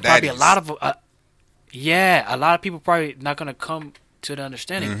ain't your and probably a daddies. lot of yeah, a lot of people probably not gonna come to the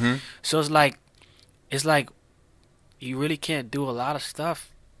understanding. Mm-hmm. So it's like you really can't do a lot of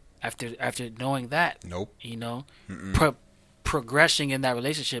stuff after knowing that. Nope. You know, Mm-mm. progressing in that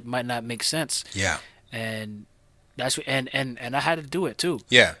relationship might not make sense, Yeah. and and I had to do it too.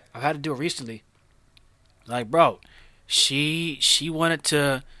 Yeah. I had to do it recently. Like, bro, she wanted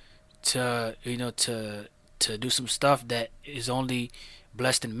to do some stuff that is only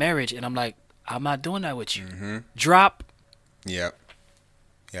blessed in marriage, and I'm like, I'm not doing that with you. Mm-hmm. Drop, Yep.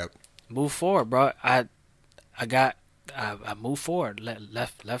 Yep. move forward, bro. I moved forward.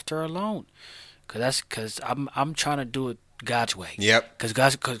 Left her alone, cause I'm trying to do it God's way. Yep.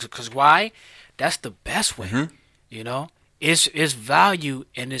 Cause why? That's the best way. Mm-hmm. You know, it's value,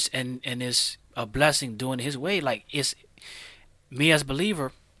 and it's a blessing doing His way. Like, it's me as a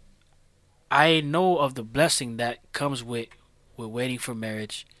believer. I know of the blessing that comes with waiting for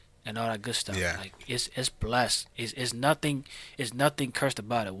marriage and all that good stuff. Yeah. Like, it's blessed. It's nothing cursed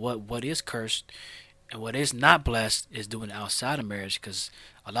about it. What is cursed and what is not blessed is doing it outside of marriage, because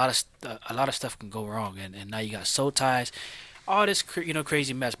a lot of stuff can go wrong, and now you got soul ties, all this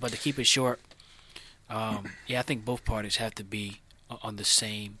crazy mess. But to keep it short, yeah, I think both parties have to be on the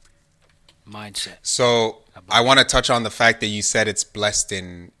same mindset. So I want to touch on the fact that you said it's blessed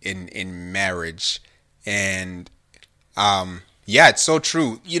in marriage, and yeah, it's so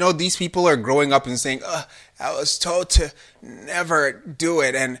true. These people are growing up and saying, I was told to never do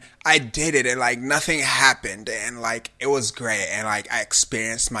it, and I did it, and like nothing happened, and like it was great, and like I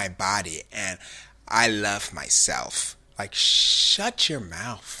experienced my body, and I love myself. Like, shut your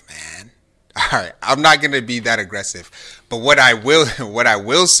mouth, man. All right, I'm not gonna be that aggressive, but what I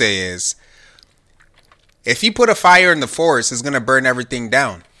will say is, if you put a fire in the forest, it's gonna burn everything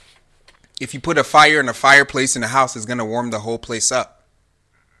down. If you put a fire in a fireplace in a house, it's gonna warm the whole place up.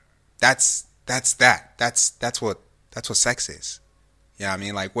 That's that. That's what sex is. You know what I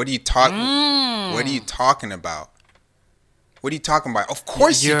mean? Like, what are you talking? What are you talking about? What are you talking about? Of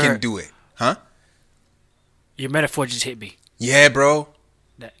course you can do it, huh? Your metaphor just hit me. Yeah, bro.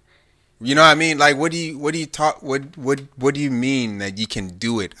 That You know what I mean? Like, what do you mean that you can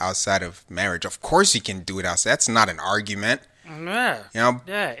do it outside of marriage? Of course you can do it outside. That's not an argument. Yeah, You know,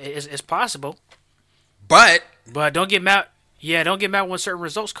 yeah, it's possible, but but don't get mad. Yeah, don't get mad when certain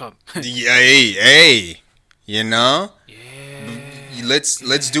results come. hey, you know, Yeah,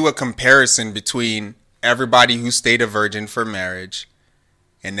 let's do a comparison between everybody who stayed a virgin for marriage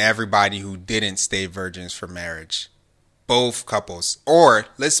and everybody who didn't stay virgins for marriage. Both couples. Or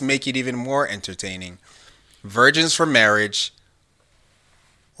let's make it even more entertaining. Virgins for marriage,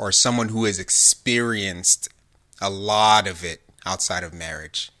 or someone who has experienced a lot of it outside of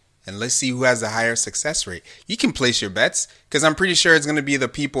marriage. And let's see who has the higher success rate. You can place your bets, because I'm pretty sure it's going to be the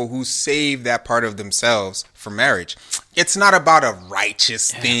people who save that part of themselves for marriage. It's not about a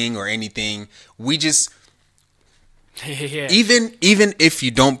righteous thing or anything. We just, yeah. even if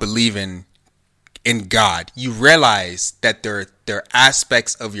you don't believe in God, you realize that there are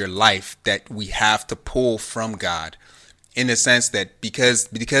aspects of your life that we have to pull from God in the sense that because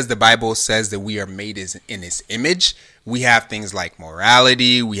the Bible says that we are made in His image, we have things like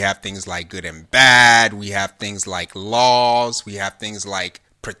morality, we have things like good and bad, we have things like laws, we have things like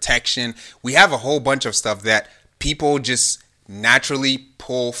protection. We have a whole bunch of stuff that people just naturally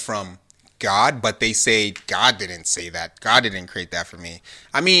pull from God, but they say God didn't say that. God didn't create that for me.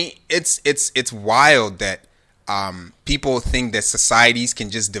 I mean, it's wild that people think that societies can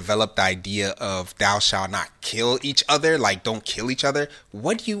just develop the idea of thou shalt not kill each other, like don't kill each other.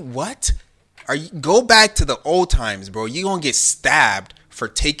 What are you go back to the old times, bro? You gonna get stabbed for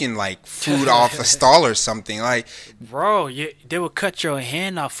taking like food off a stall or something, like, bro. They would cut your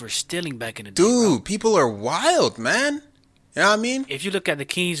hand off for stealing back in the day, dude. bro. People are wild, man. You know what I mean? If you look at the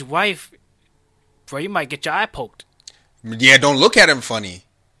king's wife, bro, you might get your eye poked. Yeah, don't look at him funny.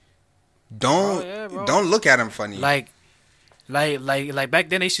 Don't Bro. don't look at him funny. Like back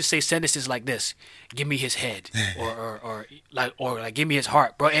then they used to say sentences like this: "Give me his head," or "Give me his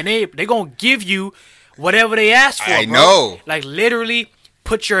heart," bro. And they gonna give you whatever they ask for. I bro. know. Like literally,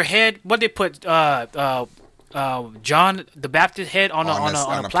 put your head. What they put? John the Baptist head on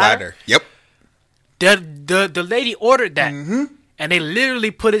a platter. Yep. The lady ordered that, and they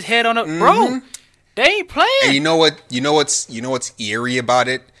literally put his head on it, bro. They ain't playing. And you know what's eerie about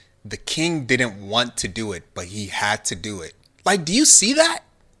it? The king didn't want to do it, but he had to do it. Like, do you see that?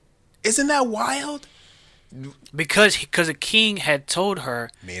 Isn't that wild? Because the king had told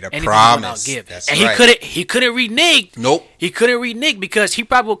her, made a promise. Give. That's and right. he couldn't renege. Nope. He couldn't renege because he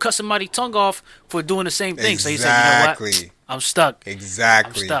probably would cut somebody's tongue off for doing the same thing. Exactly. So he said, you know what? I'm stuck.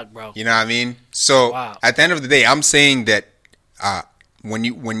 Exactly. I'm stuck, bro. You know what I mean? So At the end of the day, I'm saying that when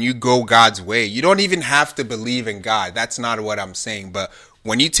you go God's way, you don't even have to believe in God. That's not what I'm saying. But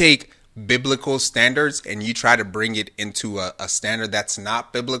when you take biblical standards and you try to bring it into a standard that's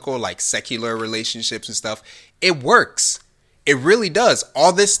not biblical, like secular relationships and stuff, it works. It really does.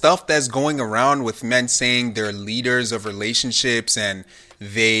 All this stuff that's going around with men saying they're leaders of relationships and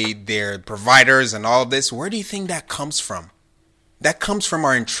they're providers and all of this, where do you think that comes from? That comes from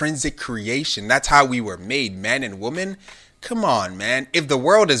our intrinsic creation. That's how we were made, man and woman. Come on, man. If the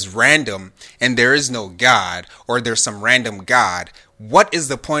world is random and there is no God, or there's some random God, what is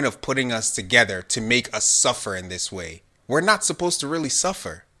the point of putting us together to make us suffer in this way? We're not supposed to really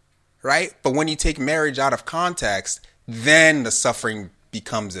suffer, right? But when you take marriage out of context, then the suffering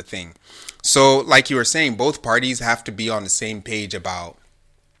becomes a thing. So like you were saying, both parties have to be on the same page about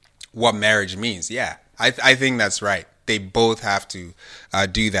what marriage means. Yeah, I think that's right. They both have to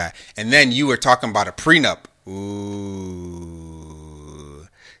do that. And then you were talking about a prenup. Ooh.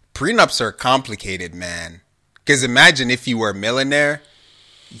 Prenups are complicated, man. Because imagine if you were a millionaire,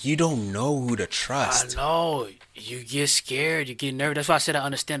 you don't know who to trust. I know. You get scared. You get nervous. That's why I said I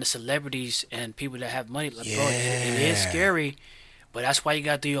understand the celebrities and people that have money. Like, bro, it is scary. But that's why you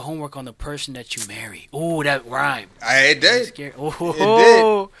got to do your homework on the person that you marry. Ooh, that rhyme. It did. It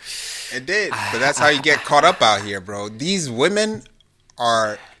did. But that's how you get caught up out here, bro. These women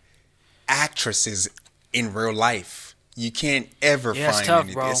are actresses in real life. You can't ever find it's tough,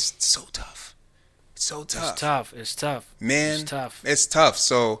 anything. bro. It's so tough. So tough. It's tough. Man, it's tough. It's tough.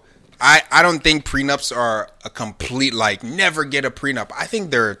 So I don't think prenups are a complete, like, never get a prenup. I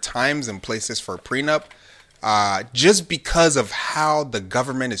think there are times and places for a prenup just because of how the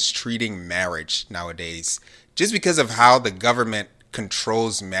government is treating marriage nowadays. Just because of how the government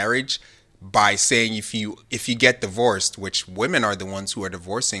controls marriage by saying if you get divorced, which women are the ones who are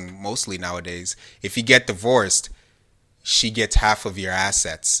divorcing mostly nowadays, if you get divorced, she gets half of your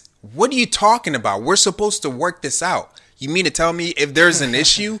assets. What are you talking about? We're supposed to work this out. You mean to tell me if there's an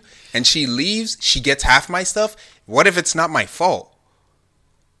issue and she leaves, she gets half my stuff? What if it's not my fault?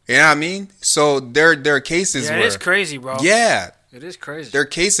 You know what I mean? So there are cases where... it is crazy, bro. Yeah. It is crazy. There are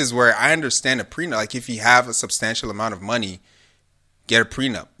cases where I understand a prenup. Like if you have a substantial amount of money, get a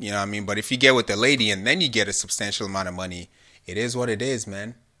prenup. You know what I mean? But if you get with the lady and then you get a substantial amount of money, it is what it is,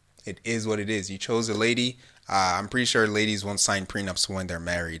 man. It is what it is. You chose a lady. I'm pretty sure ladies won't sign prenups when they're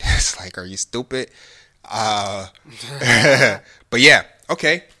married. It's like, are you stupid? But yeah,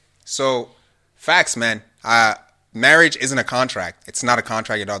 okay. So, facts, man. Marriage isn't a contract. It's not a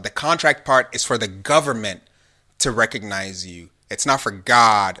contract at all. The contract part is for the government to recognize you. It's not for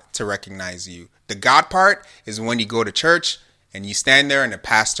God to recognize you. The God part is when you go to church and you stand there and the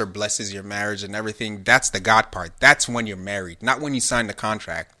pastor blesses your marriage and everything. That's the God part. That's when you're married, not when you sign the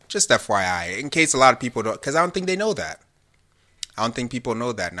contract. Just FYI, in case a lot of people don't, because I don't think they know that. I don't think people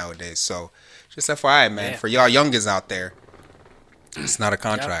know that nowadays. So, just FYI, man, for y'all youngins out there, it's not a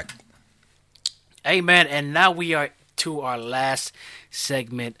contract. Yep. Hey, man, and now we are to our last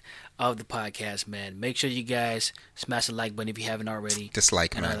segment of the podcast, man. Make sure you guys smash the like button if you haven't already.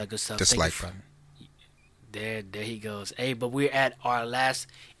 Dislike, and all man. that good stuff. Dislike button. There he goes. Hey, but we're at our last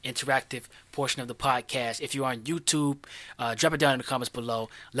interactive portion of the podcast. If you're on YouTube, drop it down in the comments below.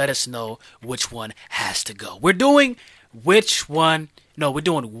 Let us know which one has to go. We're doing which one. No, we're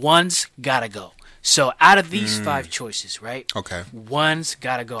doing one's gotta go. So out of these 5 choices, right? Okay. One's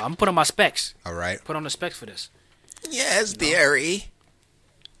gotta go. I'm gonna put on my specs. All right. Put on the specs for this. Yes, dearie.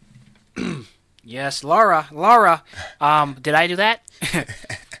 Yes, Laura. Did I do that?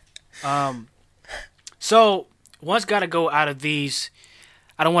 So one's got to go out of these.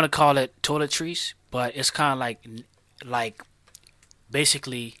 I don't want to call it toiletries, but it's kind of like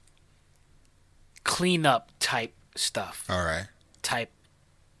basically clean up type stuff. All right. Type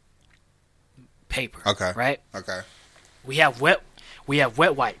paper. Okay. Right. Okay. We have wet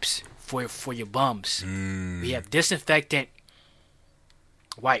wipes for your bums. We have disinfectant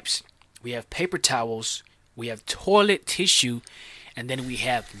wipes. We have paper towels. We have toilet tissue. And then we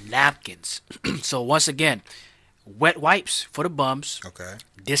have napkins. So once again, wet wipes for the bums. Okay.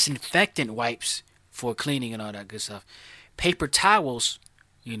 Disinfectant wipes for cleaning and all that good stuff. Paper towels,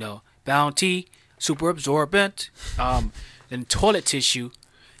 Bounty, super absorbent. Then toilet tissue,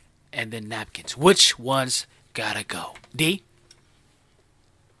 and then napkins. Which ones gotta go? D?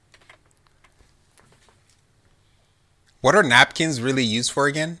 What are napkins really used for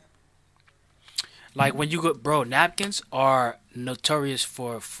again? Like when you go, bro, napkins are notorious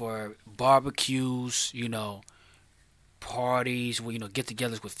for barbecues, parties, where,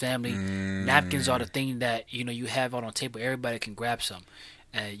 get-togethers with family. Napkins are the thing that, you have out on the table. Everybody can grab some.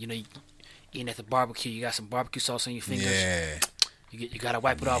 Eating at the barbecue, you got some barbecue sauce on your fingers. Yeah. You got to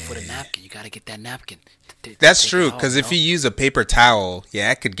wipe it off with a napkin. You got to get that napkin. That's true, because if you use a paper towel,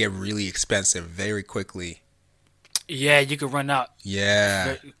 it could get really expensive very quickly. Yeah, you could run out.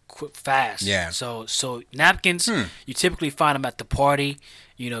 Yeah. Fast. Yeah. So napkins, you typically find them at the party,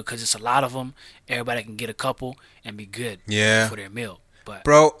 because it's a lot of them. Everybody can get a couple and be good. Yeah. For their meal. But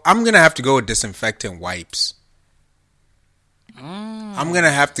bro, I'm gonna have to go with disinfectant wipes. I'm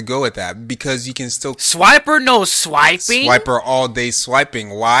gonna have to go with that because you can still swiper. No swiping. Swiper all day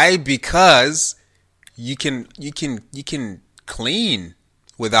swiping. Why? Because you can clean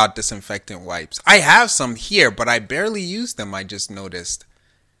without disinfectant wipes. I have some here, but I barely use them. I just noticed.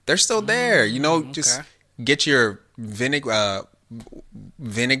 They're still there. Okay. Just get your vinegar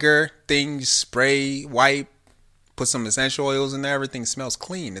thing, spray, wipe, put some essential oils in there. Everything smells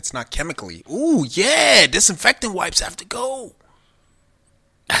clean. It's not chemically. Ooh, yeah. Disinfectant wipes have to go.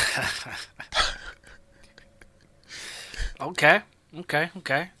 Okay.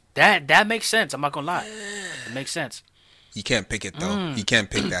 That makes sense. I'm not going to lie. It makes sense. You can't pick it, though. You can't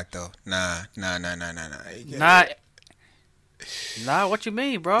pick that, though. Nah. Nah, what you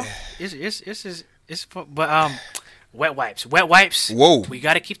mean, bro? It's but wet wipes. Whoa. We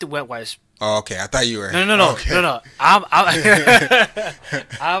got to keep the wet wipes. Oh, okay. I thought you were. No. Okay. No. I'm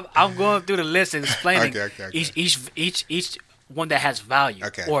going through the list and explaining Okay. each one that has value.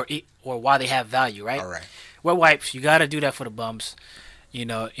 Okay. Or why they have value, right? All right. Wet wipes, you got to do that for the bums.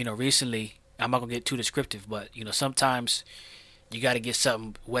 Recently, I'm not gonna get too descriptive, but sometimes you got to get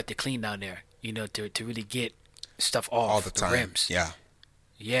something wet to clean down there. To really get stuff off all the time. rims.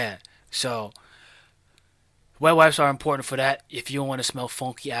 Yeah. So wet wipes are important for that. If you don't want to smell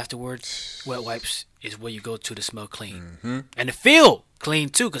funky afterwards, wet wipes is where you go to smell clean and to feel clean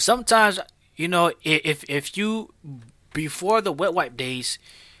too. Because sometimes if you before the wet wipe days,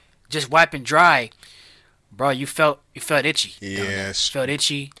 just wiping dry, bro, you felt itchy. Yes. Felt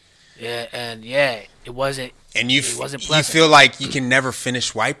itchy. Yeah, and it wasn't. And it wasn't pleasant. You feel like you can never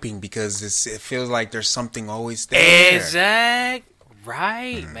finish wiping because it feels like there's something always there. Exact.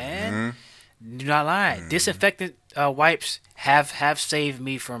 Right, man. Do not lie. Disinfectant wipes have saved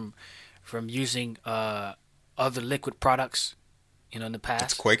me from using other liquid products, in the past.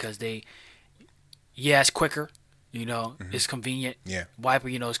 It's quick. Because it's quicker. It's convenient. Yeah. Wiper,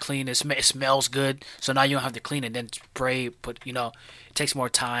 it's clean. It smells good. So now you don't have to clean it, then spray. It takes more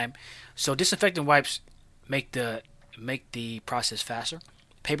time. So disinfectant wipes make the process faster.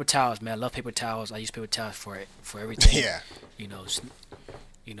 Paper towels, man. I love paper towels. I use paper towels for everything. Yeah.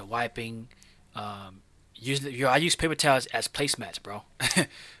 Wiping. I use paper towels as placemats, bro.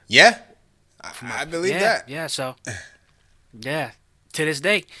 Yeah. I believe that. Yeah. So, yeah. To this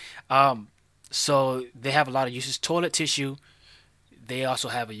day, so they have a lot of uses. Toilet tissue, they also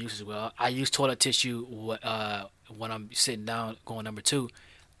have a use as well. I use toilet tissue when I'm sitting down going number 2.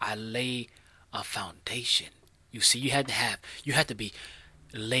 I lay a foundation. You see, you had to be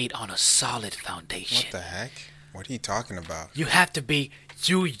laid on a solid foundation. What the heck? What are you talking about? You have to be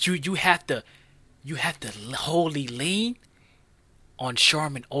you have to wholly lean on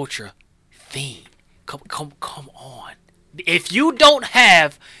Charmin Ultra Theme. Come on. If you don't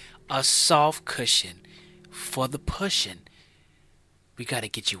have a soft cushion for the pushing, we gotta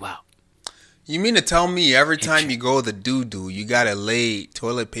get you out. You mean to tell me every time you go to the doo-doo, you gotta lay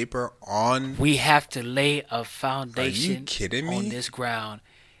toilet paper on? We have to lay a foundation. Are you kidding me? On this ground.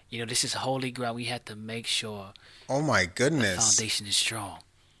 You know, this is holy ground. We have to make sure. Oh my goodness. The foundation is strong.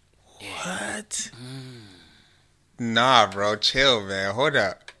 What? Nah, bro, chill, man. Hold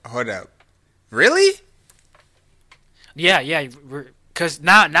up. Really? Yeah. Cause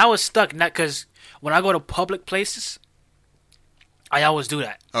now it's stuck. Not cause when I go to public places, I always do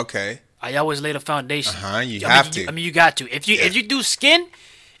that. Okay. I always lay the foundation. You have to. You got to. If you do skin,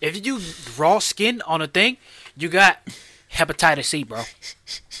 if you do raw skin on a thing, you got hepatitis C, bro.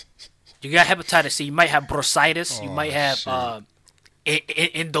 You got hepatitis C. You might have bursitis. You might have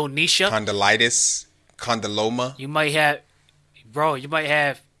Indonesia. Condylitis. Condyloma. You might have, bro. You might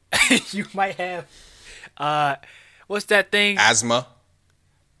have. You might have. What's that thing? Asthma.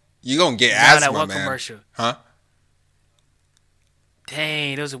 You gonna get asthma, that one man? Commercial. Huh?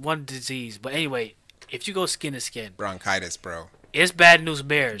 Dang, there's one disease. But anyway, if you go skin to skin, bronchitis, bro. It's bad news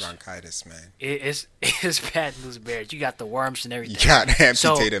bears. Bronchitis, man. It's bad news bears. You got the worms and everything. You got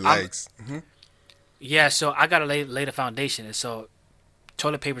amputated legs. Yeah, so I gotta lay the foundation, and so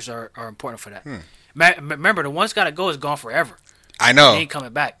toilet papers are important for that. Remember, the one's gotta go is gone forever. I know. It ain't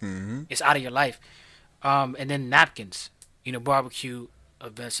coming back. It's out of your life. And then napkins, barbecue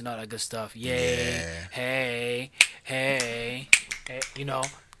events and all that good stuff. Yay! Yeah. Hey,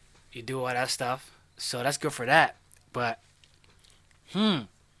 you do all that stuff. So that's good for that. But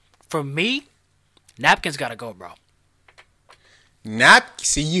for me, napkins gotta go, bro.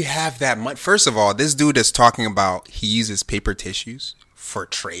 See, you have that much. First of all, this dude is talking about he uses paper tissues for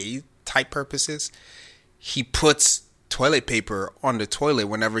trade type purposes. He puts toilet paper on the toilet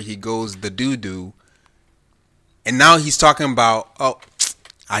whenever he goes the doo-doo. And now he's talking about,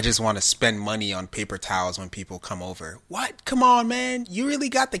 I just want to spend money on paper towels when people come over. What? Come on, man. You really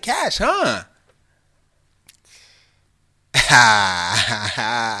got the cash, huh?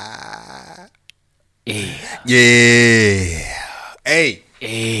 Yeah. Hey,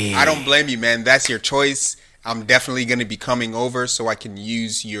 I don't blame you, man. That's your choice. I'm definitely going to be coming over so I can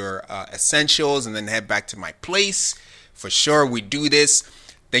use your essentials and then head back to my place. For sure, we do this.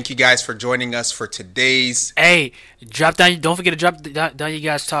 Thank you guys for joining us for today's. Hey, drop down. Don't forget to drop down you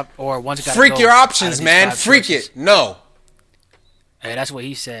guys' top or once. Freak your options, man. Freak it. No. Hey, that's what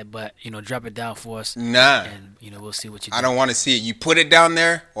he said, but drop it down for us. Nah. And we'll see what you do. I don't want to see it. You put it down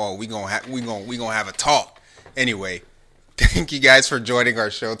there, or we gonna have a talk. Anyway, thank you guys for joining our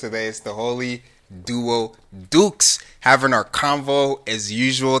show today. It's the Holy Duo Dukes having our convo as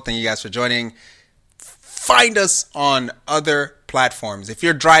usual. Thank you guys for joining. Find us on other platforms. If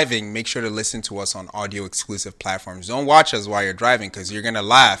you're driving, make sure to listen to us on audio exclusive platforms. Don't watch us while you're driving because you're gonna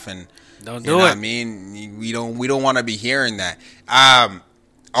laugh and don't do it. What I mean, we don't want to be hearing that.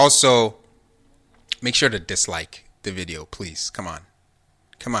 Also, make sure to dislike the video, please. Come on.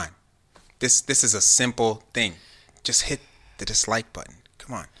 This is a simple thing. Just hit the dislike button.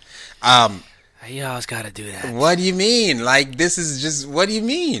 Come on. You always gotta do that. What do you mean? Like, this is just, what do you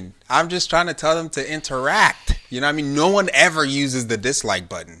mean? I'm just trying to tell them to interact. You know what I mean? No one ever uses the dislike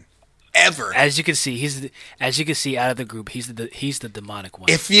button. Ever. As you can see, out of the group, he's the demonic one.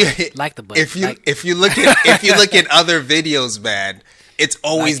 If you like the button, if you look at other videos, man, it's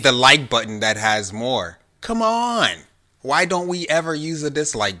always the like button that has more. Come on. Why don't we ever use the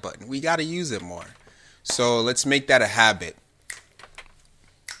dislike button? We got to use it more. So let's make that a habit.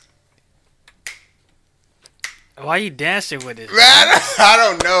 Why are you dancing with it? Man, I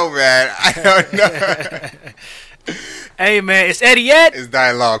don't know, man. I don't know. Hey, man, it's EddyEd. It's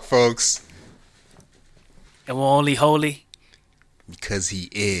dialogue, folks. And we're only holy because he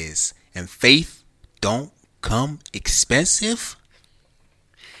is. And faith don't come expensive.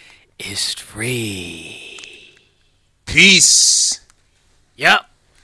 It's free. Peace. Yep.